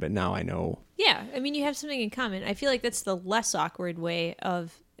would have been. But now I know. Yeah. I mean, you have something in common. I feel like that's the less awkward way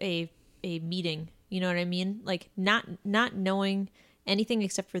of a meeting. You know what I mean? Like not knowing anything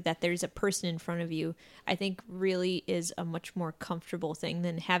except for that there's a person in front of you, I think really is a much more comfortable thing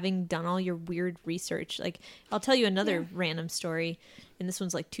than having done all your weird research. Like, I'll tell you another random story, and this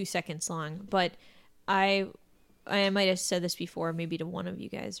one's like 2 seconds long, but I might have said this before, maybe to one of you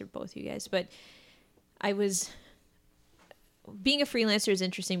guys or both you guys, but being a freelancer is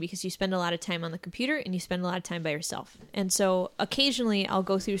interesting because you spend a lot of time on the computer and you spend a lot of time by yourself. And so occasionally I'll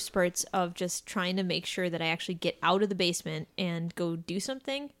go through spurts of just trying to make sure that I actually get out of the basement and go do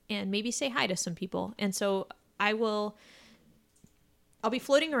something and maybe say hi to some people. And so I'll be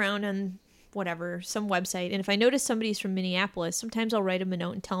floating around on whatever, some website. And if I notice somebody's from Minneapolis, sometimes I'll write them a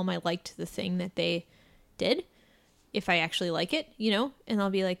note and tell them I liked the thing that they did, if I actually like it, and I'll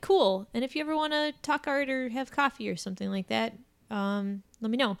be like, cool. And if you ever want to talk art or have coffee or something like that,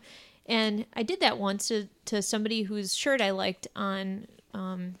 let me know. And I did that once to somebody whose shirt I liked on, I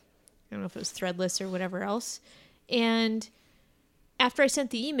don't know if it was Threadless or whatever else. And after I sent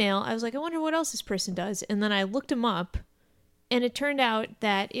the email, I was like, I wonder what else this person does. And then I looked him up, and it turned out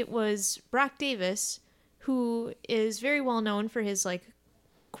that it was Brock Davis, who is very well known for his like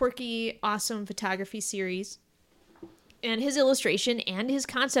quirky, awesome photography series and his illustration and his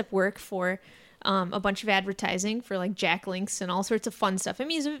concept work for a bunch of advertising for like Jack Links and all sorts of fun stuff. I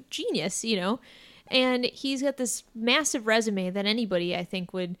mean, he's a genius, and he's got this massive resume that anybody, I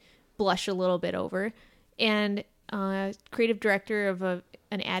think, would blush a little bit over, and creative director of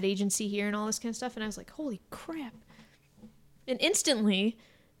an ad agency here and all this kind of stuff. And I was like, holy crap. And instantly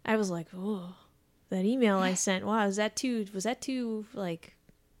I was like, oh, that email I sent, wow, was that too like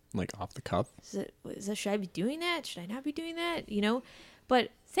off the cuff? Should I be doing that? Should I not be doing that? But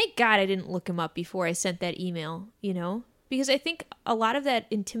thank God I didn't look him up before I sent that email, because I think a lot of that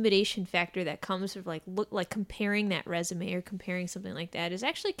intimidation factor that comes with like comparing that resume or comparing something like that is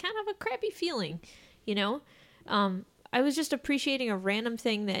actually kind of a crappy feeling, I was just appreciating a random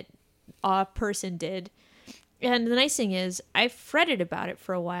thing that a person did. And the nice thing is I fretted about it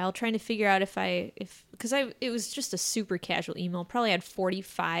for a while, trying to figure out because it was just a super casual email, probably had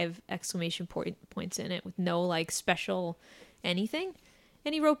 45 exclamation points in it with no like special anything.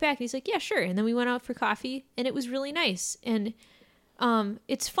 And he wrote back and he's like, yeah, sure. And then we went out for coffee and it was really nice. And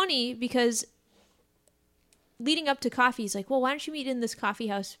it's funny because leading up to coffee, he's like, well, why don't you meet in this coffee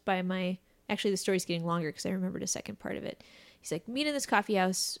house actually the story's getting longer because I remembered a second part of it. He's like, meet in this coffee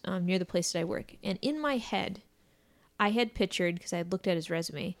house near the place that I work. And in my head, I had pictured, because I had looked at his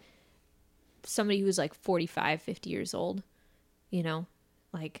resume, somebody who was like 45, 50 years old,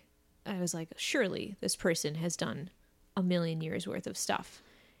 like I was like, surely this person has done a million years worth of stuff.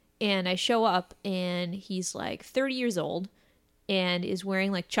 And I show up and he's like 30 years old and is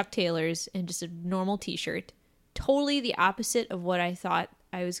wearing like Chuck Taylors and just a normal t-shirt. Totally the opposite of what I thought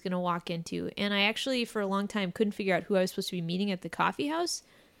I was going to walk into. And I actually, for a long time, couldn't figure out who I was supposed to be meeting at the coffee house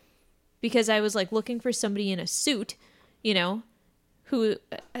because I was like looking for somebody in a suit, and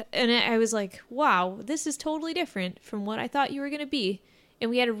I was like, wow, this is totally different from what I thought you were going to be. And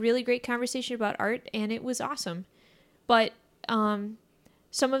we had a really great conversation about art and it was awesome. But some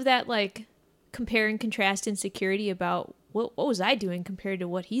of that like compare and contrast insecurity about what was I doing compared to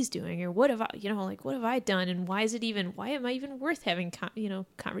what he's doing, or what have I, what have I done, and why am I even worth having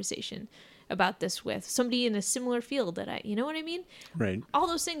conversation about this with somebody in a similar field that I, you know what I mean? Right. All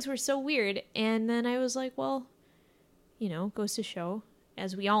those things were so weird, and then I was like, well, goes to show,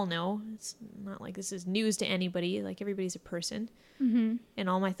 as we all know, it's not like this is news to anybody. Like everybody's a person, and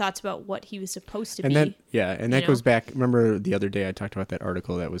all my thoughts about what he was supposed to be. That goes back. Remember the other day I talked about that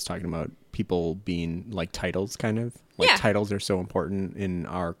article that was talking about people being like titles, kind of like titles are so important in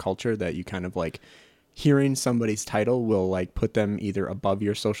our culture that you kind of like hearing somebody's title will like put them either above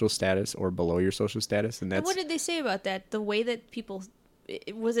your social status or below your social status, and that's. And what did they say about that? The way that people,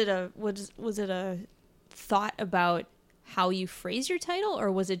 was it a thought about how you phrase your title,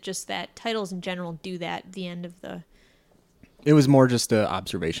 or was it just that titles in general do that at the end of the... It was more just an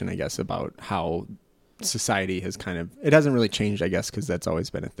observation, I guess, about how society has kind of... It hasn't really changed, I guess, because that's always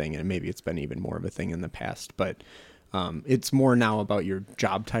been a thing, and maybe it's been even more of a thing in the past, but it's more now about your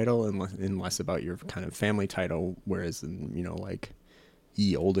job title and less about your kind of family title, whereas in, like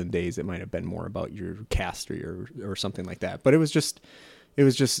ye olden days, it might have been more about your caste or something like that. But it was just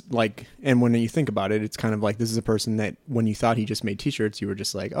like, and when you think about it, it's kind of like, this is a person that when you thought he just made t-shirts, you were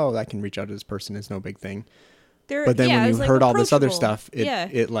just like, oh, I can reach out to this person. It's no big thing. But then when you heard all this other stuff,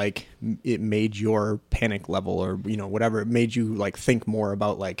 it made your panic level or, whatever. It made you like think more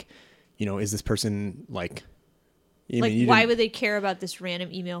about like, is this person like, why would they care about this random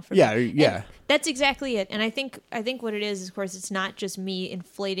email from me? Yeah. And that's exactly it. And I think what it is, of course, it's not just me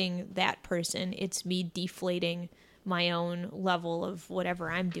inflating that person. It's me deflating my own level of whatever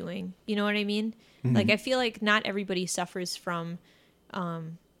I'm doing. You know what I mean? Mm-hmm. Like, I feel like not everybody suffers from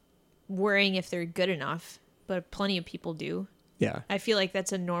worrying if they're good enough, but plenty of people do. Yeah. I feel like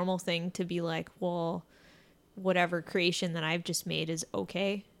that's a normal thing to be like, well, whatever creation that I've just made is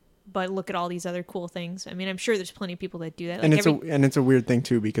okay, but look at all these other cool things. I mean, I'm sure there's plenty of people that do that. Like and it's a weird thing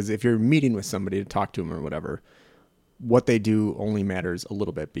too, because if you're meeting with somebody to talk to them or whatever, what they do only matters a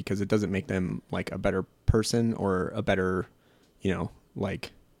little bit, because it doesn't make them like a better person or a better,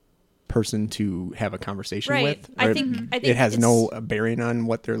 like person to have a conversation with. I think it has no bearing on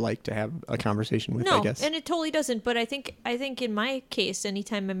what they're like to have a conversation with, no, I guess. And it totally doesn't. But I think in my case,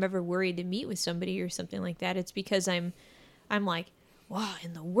 anytime I'm ever worried to meet with somebody or something like that, it's because I'm like, wow,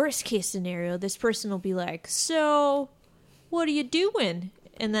 in the worst case scenario, this person will be like, so what are you doing?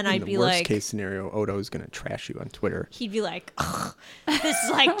 And then I'd be like... In the worst case scenario, Odo's going to trash you on Twitter. He'd be like, this is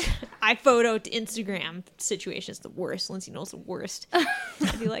like iPhoto to Instagram situation is the worst. Lindsay knows the worst.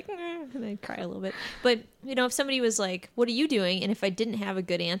 I'd be like, and I'd cry a little bit. But, if somebody was like, what are you doing? And if I didn't have a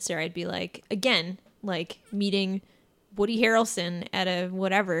good answer, I'd be like, again, like meeting Woody Harrelson at a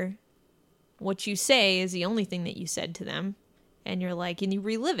whatever. What you say is the only thing that you said to them. And you're like, and you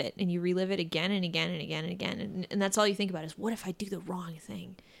relive it again and again and again and again. And that's all you think about is, what if I do the wrong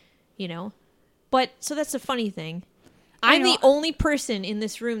thing? But, so that's the funny thing. I'm the only person in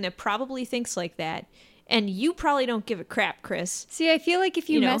this room that probably thinks like that. And you probably don't give a crap, Chris. See, I feel like if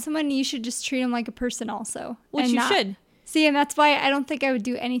you met someone, you should just treat them like a person also. Which you should. See, and that's why I don't think I would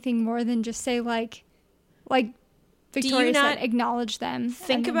do anything more than just say like Victoria said, acknowledge them.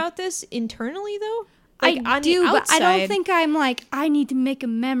 Think about this internally, though? Like, I do, but I don't think I'm like, I need to make a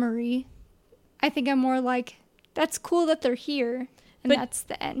memory. I think I'm more like, that's cool that they're here, and that's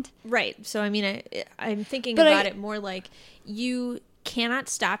the end. Right. So, I mean, I'm thinking about it more like you cannot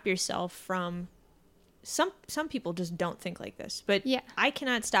stop yourself from... Some people just don't think like this, but I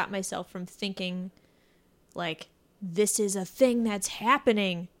cannot stop myself from thinking like, this is a thing that's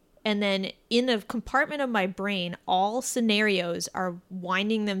happening. And then in a compartment of my brain, all scenarios are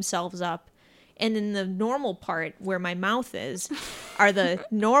winding themselves up. And in the normal part where my mouth is are the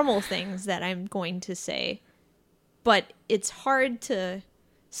normal things that I'm going to say. But it's hard to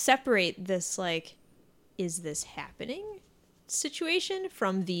separate this, like, is this happening situation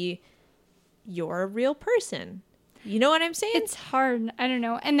from the you're a real person. You know what I'm saying? It's hard. I don't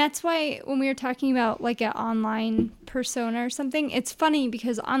know. And that's why when we were talking about like an online persona or something, it's funny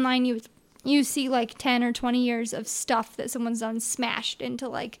because online you see like 10 or 20 years of stuff that someone's done smashed into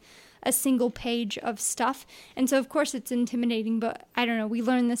like a single page of stuff. And so of course it's intimidating, but I don't know. We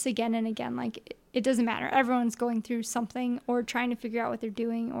learn this again and again. Like it doesn't matter. Everyone's going through something or trying to figure out what they're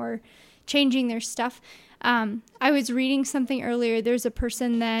doing or changing their stuff. I was reading something earlier. There's a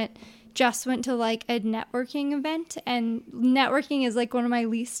person that just went to like a networking event, and networking is like one of my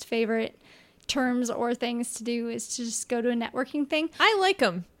least favorite terms or things to do is to just go to a networking thing. I like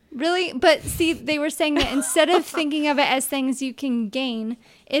them. Really? But see, they were saying that instead of thinking of it as things you can gain,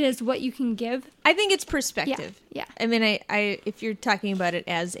 it is what you can give. I think it's perspective. Yeah. I mean, I if you're talking about it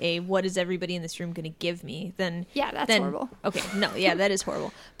as a what is everybody in this room going to give me, then... Yeah, that's horrible. Okay, no, yeah, that is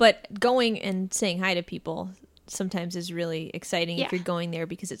horrible. But going and saying hi to people sometimes is really exciting if you're going there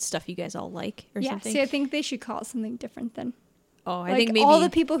because it's stuff you guys all like or something. See, I think they should call it something different then. Oh, I like think maybe all the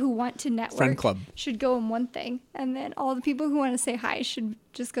people who want to network friend club should go in one thing, and then all the people who want to say hi should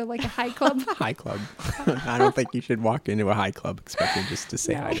just go like a hi club. Hi club. I don't think you should walk into a hi club expecting just to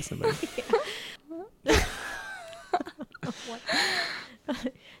say hi to somebody.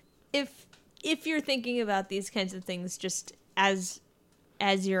 If you're thinking about these kinds of things just as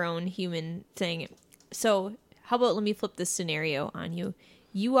your own human thing, so how about let me flip this scenario on you.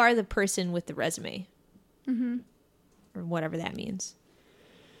 You are the person with the resume. Mm-hmm. Or whatever that means.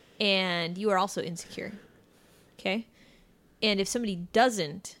 And you are also insecure. Okay? And if somebody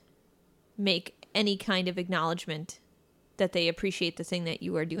doesn't make any kind of acknowledgement that they appreciate the thing that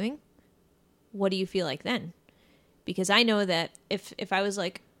you are doing, what do you feel like then? Because I know that if I was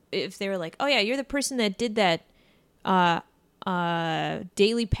like, if they were like, oh yeah, you're the person that did that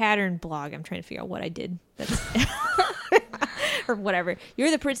daily pattern blog. I'm trying to figure out what I did. That's or whatever. You're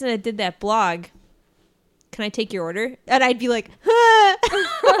the person that did that blog. Can I take your order? And I'd be like,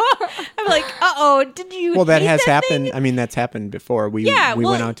 I'm like, uh-oh, did you Well, that hate has that happened. thing? I mean, that's happened before. We well,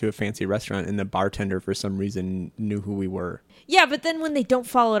 went out to a fancy restaurant and the bartender, for some reason, knew who we were. Yeah, but then when they don't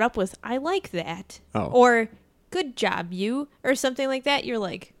follow it up with, I like that. Oh. Or, good job, you. Or something like that, you're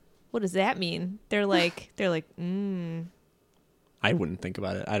like, what does that mean? They're like, I wouldn't think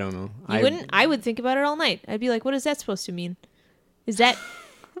about it. I don't know. You wouldn't? I would think about it all night. I'd be like, what is that supposed to mean?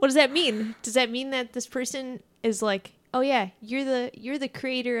 What does that mean? Does that mean that this person is like, oh yeah, you're the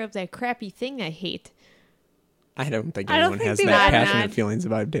creator of that crappy thing I hate? I don't think anyone has that passionate feelings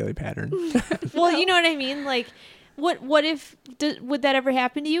about Daily Pattern. Well, you know what I mean? Like, what if, would that ever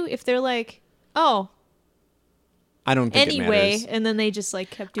happen to you? If they're like, oh, I don't think anyway, it matters. and then they just like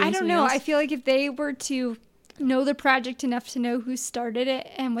kept doing something I don't know. else? I feel like if they were to know the project enough to know who started it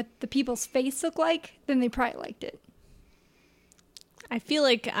and what the people's face looked like, then they probably liked it. I feel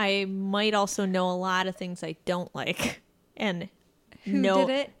like I might also know a lot of things I don't like, and did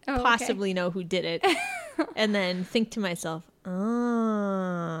it? Oh, possibly know who did it, and then think to myself,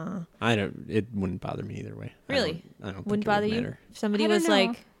 oh. It wouldn't bother me either way. Really? I don't think Wouldn't it would bother you? matter. If somebody I don't was know.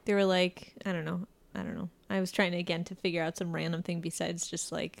 like, they were like, I don't know. I was trying to figure out some random thing besides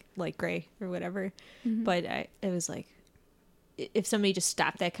just like gray or whatever. Mm-hmm. But it was like, if somebody just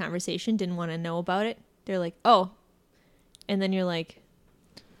stopped that conversation, didn't want to know about it, they're like, oh. And then you're like,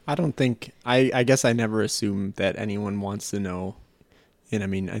 I don't think, I guess I never assume that anyone wants to know. And I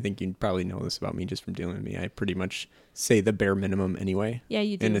mean, I think you probably know this about me just from dealing with me. I pretty much say the bare minimum anyway. Yeah,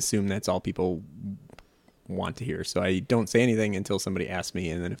 you do. And assume that's all people want to hear. So I don't say anything until somebody asks me.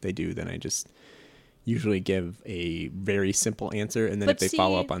 And then if they do, then I just usually give a very simple answer. And then if they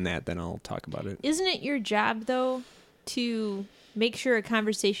follow up on that, then I'll talk about it. Isn't it your job, though, to make sure a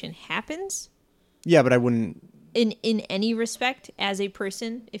conversation happens? Yeah, but I wouldn't. In any respect, as a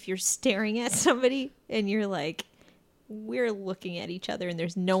person, if you're staring at somebody and you're like, we're looking at each other and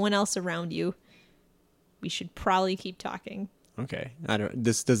there's no one else around you, we should probably keep talking. Okay.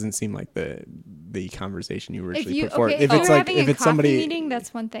 This doesn't seem like the conversation you originally If put forward. if If you it's were like, having if a it's coffee somebody, meeting,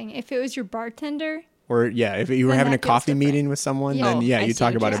 that's one thing. If it was your bartender, or yeah, if you were Then having a that feels coffee different. meeting with someone, Yeah. then Oh, yeah, I you see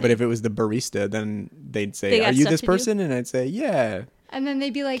talk what about you're it. But saying. if it was the barista, then they'd say, They got "Are you stuff this to do? person?" And I'd say, "Yeah." and then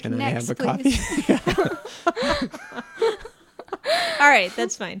they'd be like, Can I next, have a please. coffee? All right,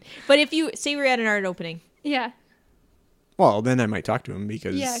 that's fine. But if you say we're at an art opening, Yeah. Well, then I might talk to him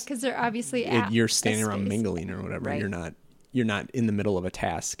because Yeah, because they're obviously at you're a standing around space. mingling or whatever. Right. You're not in the middle of a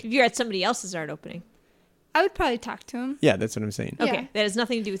task. if you're at somebody else's art opening, I would probably talk to him. Yeah, that's what I'm saying. Yeah. okay, that has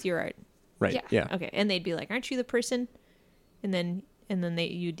nothing to do with your art. Right. Yeah. Yeah. Okay, and they'd be like, "Aren't you the person?" And then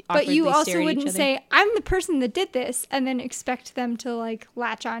you'd But you awkwardly also stare at each wouldn't other. say, I'm the person that did this, and then expect them to like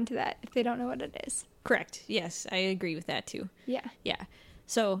latch onto that if they don't know what it is. Correct. Yes, I agree with that too. Yeah. Yeah.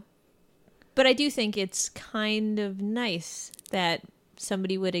 So, but I do think it's kind of nice that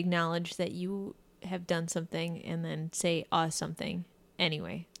somebody would acknowledge that you have done something and then say something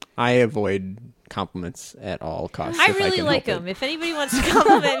anyway. I avoid compliments at all costs. I if really can like help them. If anybody wants to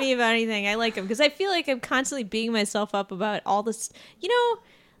compliment me about anything, I like them because I feel like I'm constantly beating myself up about all this.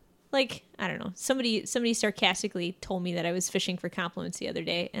 Like, I don't know. Somebody sarcastically told me that I was fishing for compliments the other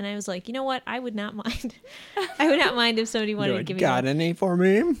day, and I was like, you know what? I would not mind. I would not mind if somebody wanted to give me got one. any for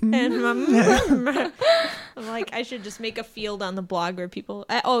me? And I'm like, I should just make a field on the blog where people.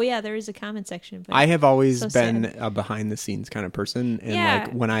 Oh yeah, there is a comment section. But I have always so been sad. a behind the scenes kind of person, and Yeah.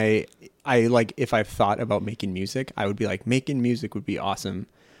 like when I like if I've thought about making music, I would be like, making music would be awesome,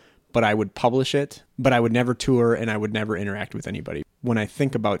 but I would publish it, but I would never tour, and I would never interact with anybody. When I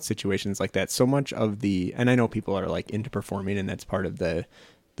think about situations like that, so much of and I know people are like into performing, and that's part of the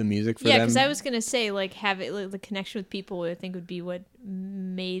music for yeah, them. because I was gonna say like have it like, the connection with people. I think would be what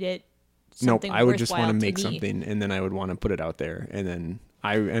made it. Nope, Something I would just want worthwhile to make me. something, and then I would want to put it out there, and then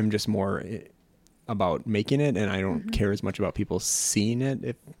I am just more about making it, and I don't care as much about people seeing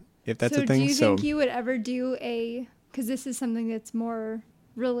it if that's so a thing. do you So think you would ever do because this is something that's more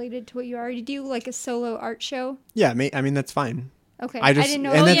related to what you already do, like a solo art show? yeah, I mean that's fine. Okay. I just- didn't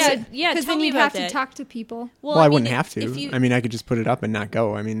know. and Oh, that's- yeah. Yeah, Because tell then me you'd about have that. to talk to people. Well, I mean, wouldn't have to. if you- I mean, I could just put it up and not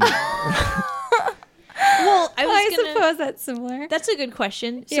go. I mean, well, I was I gonna. suppose that's similar. That's a good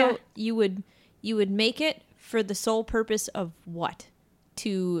question. Yeah. So you would make it for the sole purpose of what?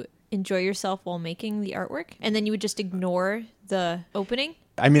 To enjoy yourself while making the artwork, and then you would just ignore the opening.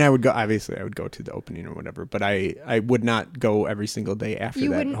 I mean, I would go. Obviously, I would go to the opening or whatever, but I would not go every single day after You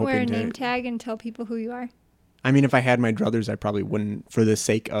that. wouldn't hoping wear a to, name tag and tell people who you are. I mean, if I had my druthers, I probably wouldn't. For the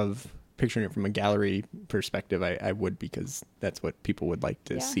sake of picturing it from a gallery perspective, I would, because that's what people would like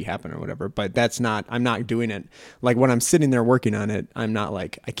to Yeah. see happen or whatever. But that's not. I'm not doing it. Like when I'm sitting there working on it, I'm not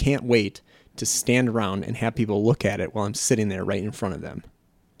like, I can't wait to stand around and have people look at it while I'm sitting there right in front of them.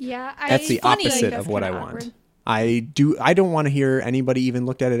 Yeah, That's the funny. opposite That's of what I kinda want. awkward. I don't want to hear anybody even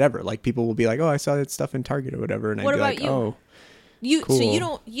looked at it ever. Like people will be like, "Oh, I saw that stuff in Target or whatever," and What I'd be about like, you? "Oh, So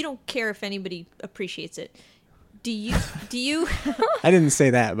Cool. you don't care if anybody appreciates it. Do you? I didn't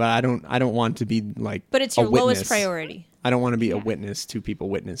say that, but I don't want to be like But it's a your lowest witness. priority. I don't want to be a Yeah. witness to people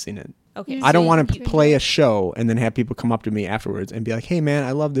witnessing it. Okay. You I don't So want to you- play a show and then have people come up to me afterwards and be like, "Hey, man,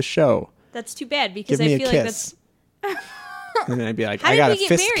 I love the show. That's too bad because Give me I a feel like kiss." that's. And then I'd be like, How "I did got a we get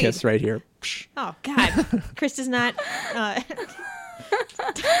fist married? kiss right here." Psh. Oh God, Chris does not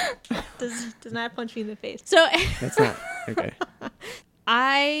does not punch me in the face. So That's not okay.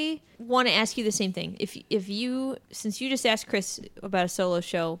 I want to ask you the same thing. If you, since you just asked Chris about a solo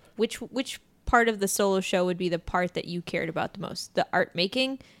show, which part of the solo show would be the part that you cared about the most? The art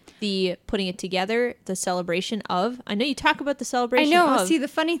making, the putting it together, the celebration of. I know you talk about the I celebration. know. Of. See, the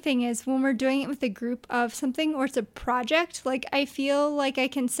funny thing is when we're doing it with a group of something or it's a project, like I feel like I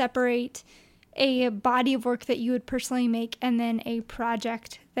can separate a body of work that you would personally make and then a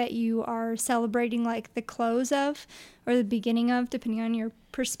project that you are celebrating, like the close of or the beginning of, depending on your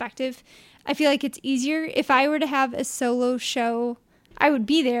perspective. I feel like it's easier if I were to have a solo show. I would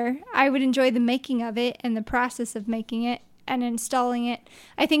be there. I would enjoy the making of it and the process of making it and installing it.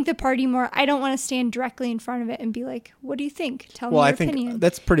 I think the party more, I don't want to stand directly in front of it and be like, what do you think? Tell me Well, your I think opinion.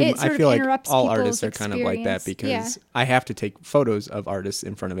 that's pretty. It I sort of feel like interrupts all people's artists are kind of like that experience. because I have to take photos of artists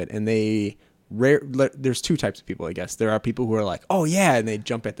in front of it, and there's two types of people, I guess. There are people who are like, "Oh yeah," and they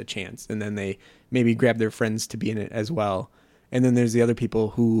jump at the chance, and then they maybe grab their friends to be in it as well. And then there's the other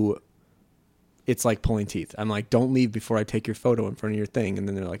people who it's like pulling teeth. I'm like, "Don't leave before I take your photo in front of your thing," and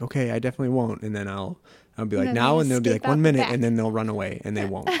then they're like, "Okay, I definitely won't." And then I'll be like, then "Now," they and they'll be escape like, out "1 the minute," back. and then they'll run away, and they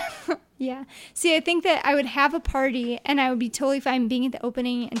won't. Yeah. See, I think that I would have a party and I would be totally fine being at the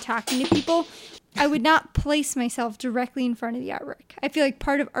opening and talking to people. I would not place myself directly in front of the artwork. I feel like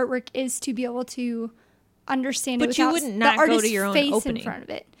part of artwork is to be able to understand it But you without wouldn't not the go artist's to your own face opening. in front of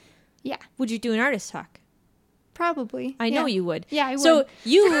it. Yeah, Would you do an artist talk? probably. I know you would. Yeah, I would. So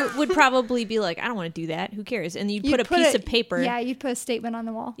you would probably be like, I don't want to do that. Who cares? And you'd put a piece of paper. Yeah, you'd put a statement on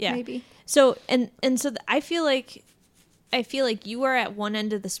the wall. Yeah. Maybe. So I feel like you are at one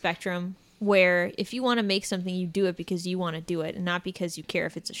end of the spectrum where if you want to make something, you do it because you want to do it and not because you care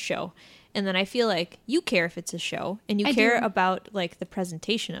if it's a show. And then I feel like you care if it's a show and you care about like the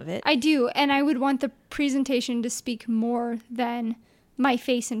presentation of it. I do, and I would want the presentation to speak more than my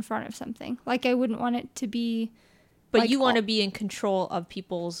face in front of something. Like I wouldn't want it to be. But like, you want to be in control of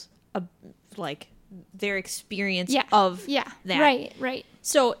people's like their experience of that. Right.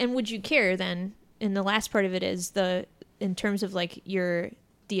 So, and would you care then? And the last part of it is in terms of like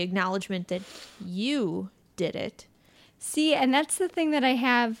the acknowledgement that you did it. See, and that's the thing that I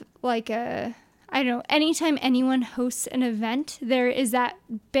have, like, I don't know, anytime anyone hosts an event, there is that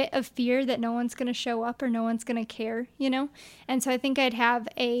bit of fear that no one's going to show up or no one's going to care, you know? And so I think I'd have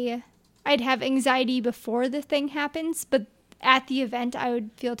anxiety before the thing happens, but at the event, I would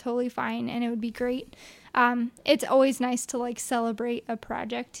feel totally fine and it would be great. It's always nice to, like, celebrate a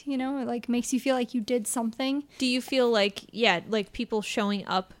project, you know? It, like, makes you feel like you did something. Do you feel like, like people showing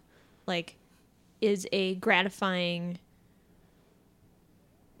up, like, is a gratifying,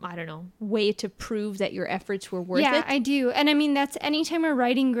 I don't know, way to prove that your efforts were worth it? Yeah, I do. And I mean, that's anytime we're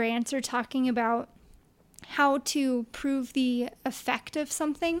writing grants or talking about how to prove the effect of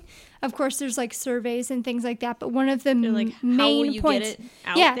something. Of course, there's like surveys and things like that, but one of the main how will you points, get it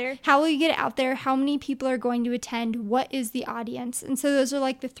out there? How will you get it out there? How many people are going to attend? What is the audience? And so those are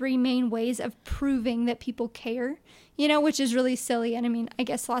like the three main ways of proving that people care, you know, which is really silly. And I mean, I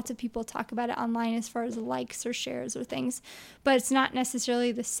guess lots of people talk about it online as far as likes or shares or things, but it's not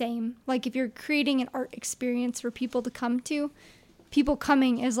necessarily the same. Like if you're creating an art experience for people to come to, people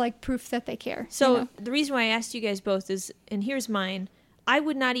coming is like proof that they care. So you know? the reason why I asked you guys both is, and here's mine, I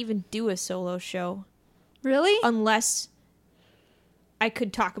would not even do a solo show. Really? Unless I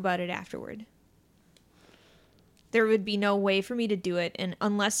could talk about it afterward. There would be no way for me to do it, and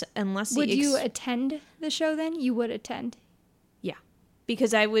unless would you attend the show then? You would attend. Yeah.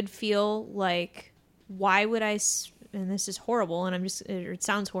 Because I would feel like, why would I, and this is horrible, and it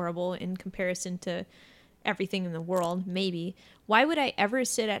sounds horrible in comparison to everything in the world, maybe. Why would I ever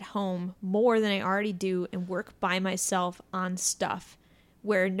sit at home more than I already do and work by myself on stuff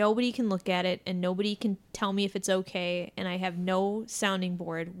where nobody can look at it and nobody can tell me if it's okay and I have no sounding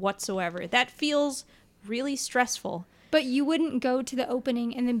board whatsoever? That feels really stressful. But you wouldn't go to the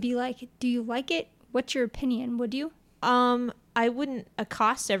opening and then be like, do you like it? What's your opinion? Would you? I wouldn't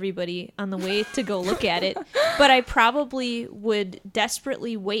accost everybody on the way to go look at it, but I probably would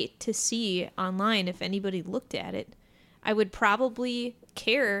desperately wait to see online if anybody looked at it. I would probably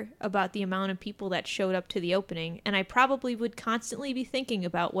care about the amount of people that showed up to the opening, and I probably would constantly be thinking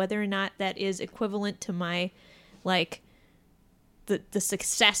about whether or not that is equivalent to my, like, the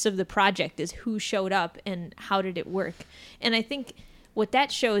success of the project is who showed up and how did it work. And I think what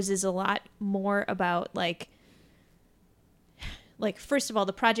that shows is a lot more about, like, first of all,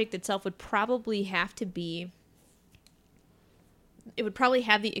 the project itself would probably have to be, it would probably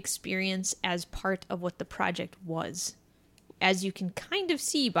have the experience as part of what the project was. As you can kind of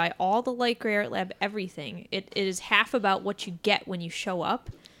see by all the Light Gray Art Lab, everything, it is half about what you get when you show up.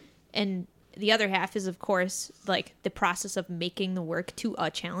 And the other half is, of course, like the process of making the work to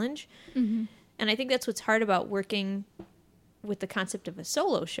a challenge. Mm-hmm. And I think that's what's hard about working with the concept of a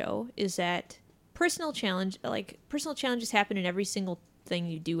solo show is that personal challenges happen in every single thing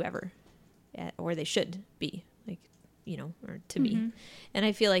you do ever, or they should be, like, you know, or to me. And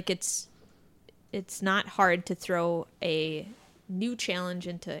I feel like it's not hard to throw a new challenge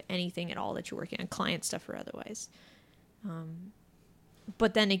into anything at all that you're working on, client stuff or otherwise.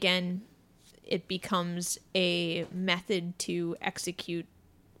 But then again, it becomes a method to execute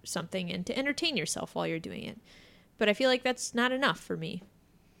something and to entertain yourself while you're doing it. But I feel like that's not enough for me.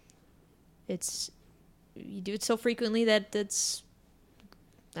 You do it so frequently that that's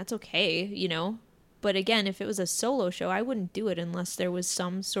okay, you know? But again, if it was a solo show, I wouldn't do it unless there was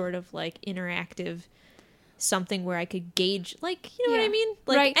some sort of, like, interactive something where I could gauge, like, you know what I mean?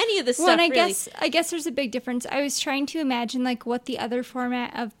 Like, right. Any of the stuff, and really. I guess there's a big difference. I was trying to imagine, like, what the other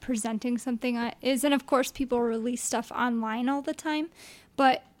format of presenting something is. And, of course, people release stuff online all the time.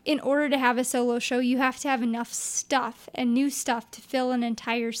 But in order to have a solo show, you have to have enough stuff and new stuff to fill an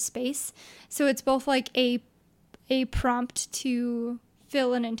entire space. So it's both, like, a prompt to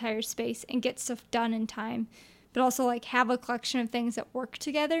fill an entire space and get stuff done in time, but also, like, have a collection of things that work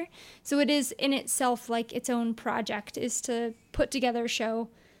together. So it is in itself, like, its own project is to put together a show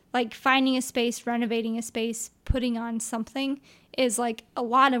like finding a space, renovating a space, putting on something is like a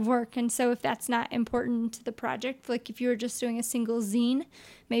lot of work. And so if that's not important to the project, like if you were just doing a single zine,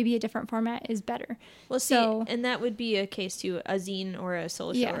 maybe a different format is better. Well, see, and that would be a case to a zine or a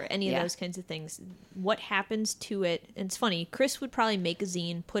solo show or any of those kinds of things. What happens to it? And it's funny, Chris would probably make a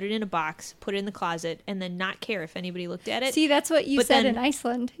zine, put it in a box, put it in the closet, and then not care if anybody looked at it. See, that's what you said in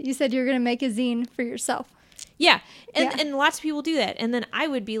Iceland. You said you're going to make a zine for yourself. Yeah. And lots of people do that. And then I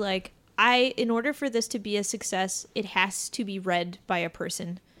would be like, in order for this to be a success, it has to be read by a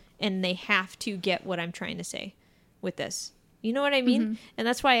person, and they have to get what I'm trying to say with this. You know what I mean? Mm-hmm. And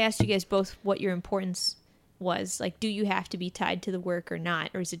that's why I asked you guys both what your importance was. Like, do you have to be tied to the work or not?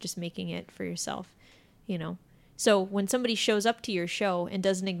 Or is it just making it for yourself? You know? So when somebody shows up to your show and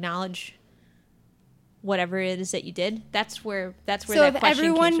doesn't acknowledge whatever it is that you did, that's where that question came from. So if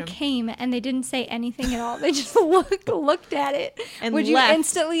everyone came and they didn't say anything at all, they just looked at it, and would left. You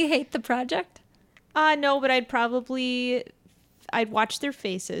instantly hate the project? No, but I'd watch their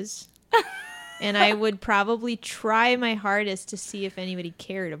faces. And I would probably try my hardest to see if anybody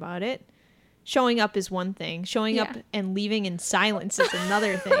cared about it. Showing up is one thing. Showing up and leaving in silence is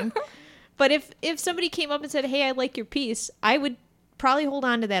another thing. But if somebody came up and said, "Hey, I like your piece," I would probably hold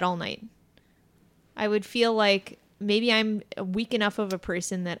on to that all night. I would feel like maybe I'm a weak enough of a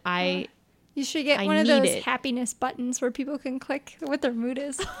person that you should get one of those happiness buttons where people can click what their mood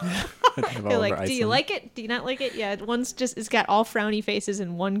is. You're like, do you like it? Do you not like it? Yeah, it's got all frowny faces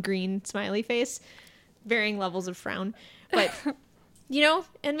and one green smiley face, varying levels of frown. But you know,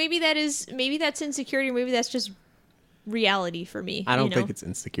 and maybe that's insecurity, or maybe that's just reality for me. I don't think it's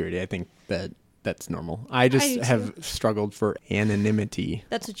insecurity. I think that's normal. I have struggled for anonymity.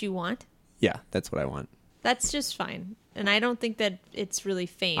 That's what you want? Yeah, that's what I want. That's just fine. And I don't think that it's really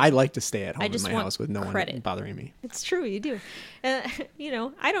fame. I like to stay at home in my house with no one bothering me. It's true, you do. You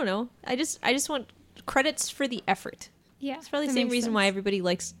know, I don't know. I just want credits for the effort. Yeah. It's probably the same reason why everybody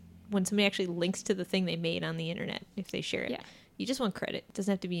likes when somebody actually links to the thing they made on the internet, if they share it. Yeah. You just want credit. It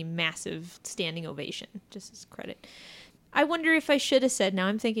doesn't have to be massive standing ovation. Just as credit. I wonder if I should have said, now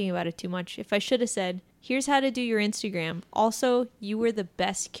I'm thinking about it too much, if I should have said, here's how to do your Instagram. Also, you were the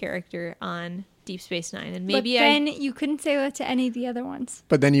best character on Deep Space Nine. And maybe then you couldn't say that to any of the other ones.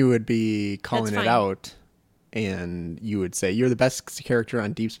 But then you would be calling it out, and you would say, you're the best character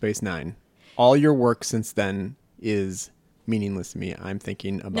on Deep Space Nine. All your work since then is meaningless to me. I'm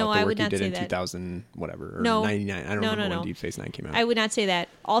thinking about the work you did in 2000, whatever, or 99. I don't remember when Deep Space Nine came out. I would not say that.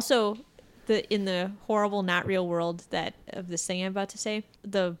 Also, in the horrible, not real world of this thing I'm about to say,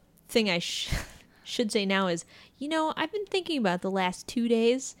 the thing I should say now is, you know, I've been thinking about the last 2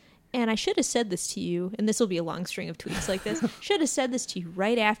 days, and I should have said this to you, and this will be a long string of tweets like this, should have said this to you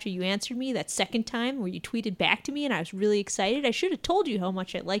right after you answered me that second time where you tweeted back to me and I was really excited. I should have told you how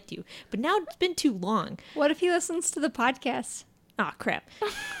much I liked you, but now it's been too long. What if he listens to the podcast? Oh, crap.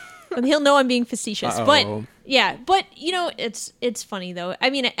 And he'll know I'm being facetious. Uh-oh. But you know, it's funny though. I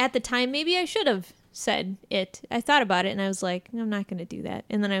mean, at the time, maybe I should have said it. I thought about it and I was like, I'm not going to do that.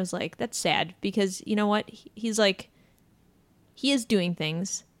 And then I was like, that's sad, because you know what? He's like, he is doing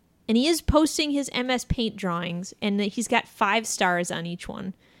things, and he is posting his MS Paint drawings, and he's got 5 stars on each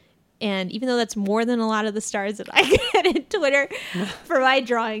one. And even though that's more than a lot of the stars that I get in Twitter for my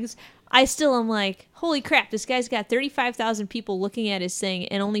drawings, I still am like, holy crap, this guy's got 35,000 people looking at his thing,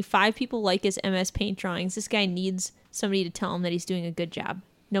 and only 5 people like his MS Paint drawings. This guy needs somebody to tell him that he's doing a good job,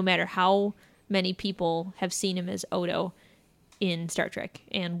 no matter how many people have seen him as Odo in Star Trek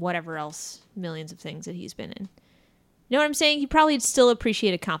and whatever else, millions of things that he's been in. You know what I'm saying? He probably would still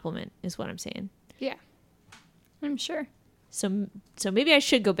appreciate a compliment, is what I'm saying. Yeah, I'm sure. So maybe I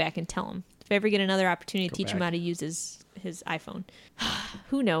should go back and tell him. If I ever get another opportunity to teach him how to use his iPhone.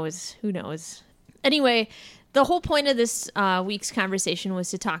 Who knows? Anyway, the whole point of this week's conversation was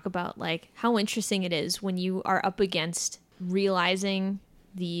to talk about like how interesting it is when you are up against realizing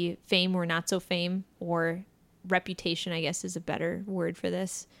the fame or not so fame, or reputation, I guess is a better word for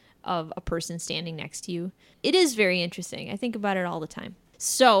this, of a person standing next to you. It is very interesting. I think about it all the time.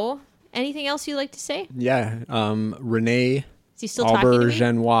 So, anything else you'd like to say? Yeah, Renee Is he still talking to me?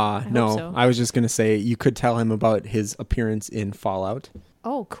 Aubergenois. No, so. I was just going to say you could tell him about his appearance in Fallout.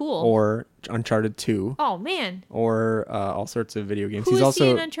 Oh, cool. Or Uncharted 2. Oh, man. Or all sorts of video games. Who is he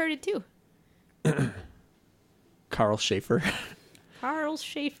in Uncharted 2? Carl Schaefer. Carl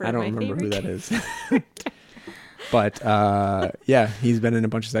Schaefer. I don't remember who that is. But yeah, he's been in a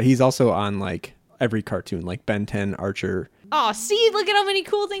bunch of stuff. He's also on like every cartoon, like Ben 10, Archer. Oh, see, look at how many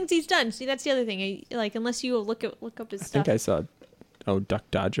cool things he's done. See, that's the other thing. Like, unless you look up his stuff. I think I saw, Duck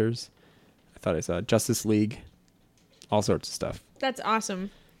Dodgers. I thought I saw Justice League. All sorts of stuff. That's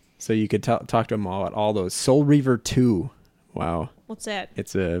awesome. So you could talk to them all about all those. Soul Reaver 2. Wow. What's that?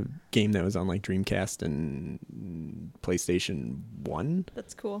 It's a game that was on like Dreamcast and PlayStation 1.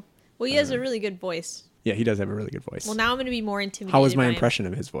 That's cool. Well, he has a really good voice. Yeah, he does have a really good voice. Well, now I'm going to be more intimidated. How was my by impression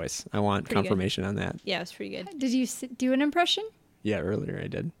of his voice? I want Pretty confirmation on that. Yeah, it was pretty good. Did you do an impression? Yeah, earlier I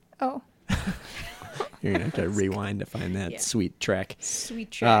did. Oh. You're going to have to rewind to find that sweet track. Sweet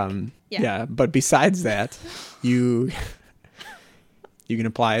track. Yeah, but besides that, you can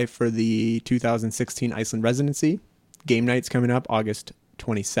apply for the 2016 Iceland residency. Game night's coming up August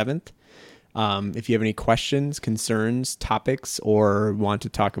 27th. If you have any questions, concerns, topics, or want to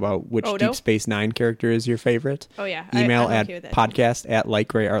talk about which Deep Space Nine character is your favorite, email I'm at okay with that.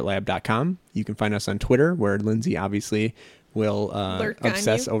 podcast@lightgrayartlab.com. You can find us on Twitter, where Lindsay obviously will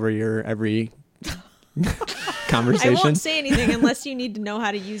obsess over your every conversation. I won't say anything unless you need to know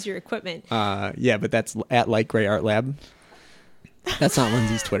how to use your equipment. Yeah, but that's at lightgrayartlab. That's not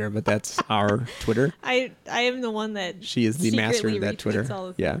Lindsay's Twitter, but that's our Twitter. I am the one that she is the master of that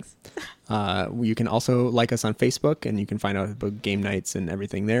Twitter. Yeah. You can also like us on Facebook, and you can find out about game nights and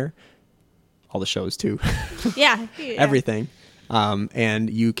everything there. All the shows too. Yeah. Everything. And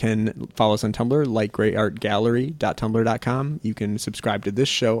you can follow us on Tumblr, lightgrayartgallery.tumblr.com. You can subscribe to this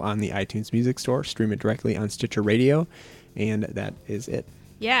show on the iTunes Music Store, stream it directly on Stitcher Radio, and that is it.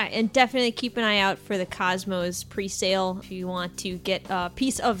 Yeah, and definitely keep an eye out for the Cosmos pre-sale if you want to get a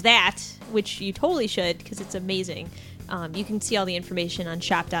piece of that, which you totally should because it's amazing. You can see all the information on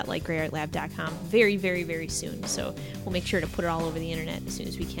shop.lightgrayartlab.com very, very, very soon. So we'll make sure to put it all over the internet as soon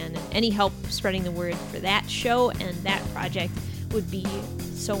as we can. And any help spreading the word for that show and that project would be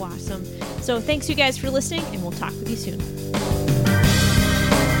so awesome. So thanks you guys for listening, and we'll talk with you soon.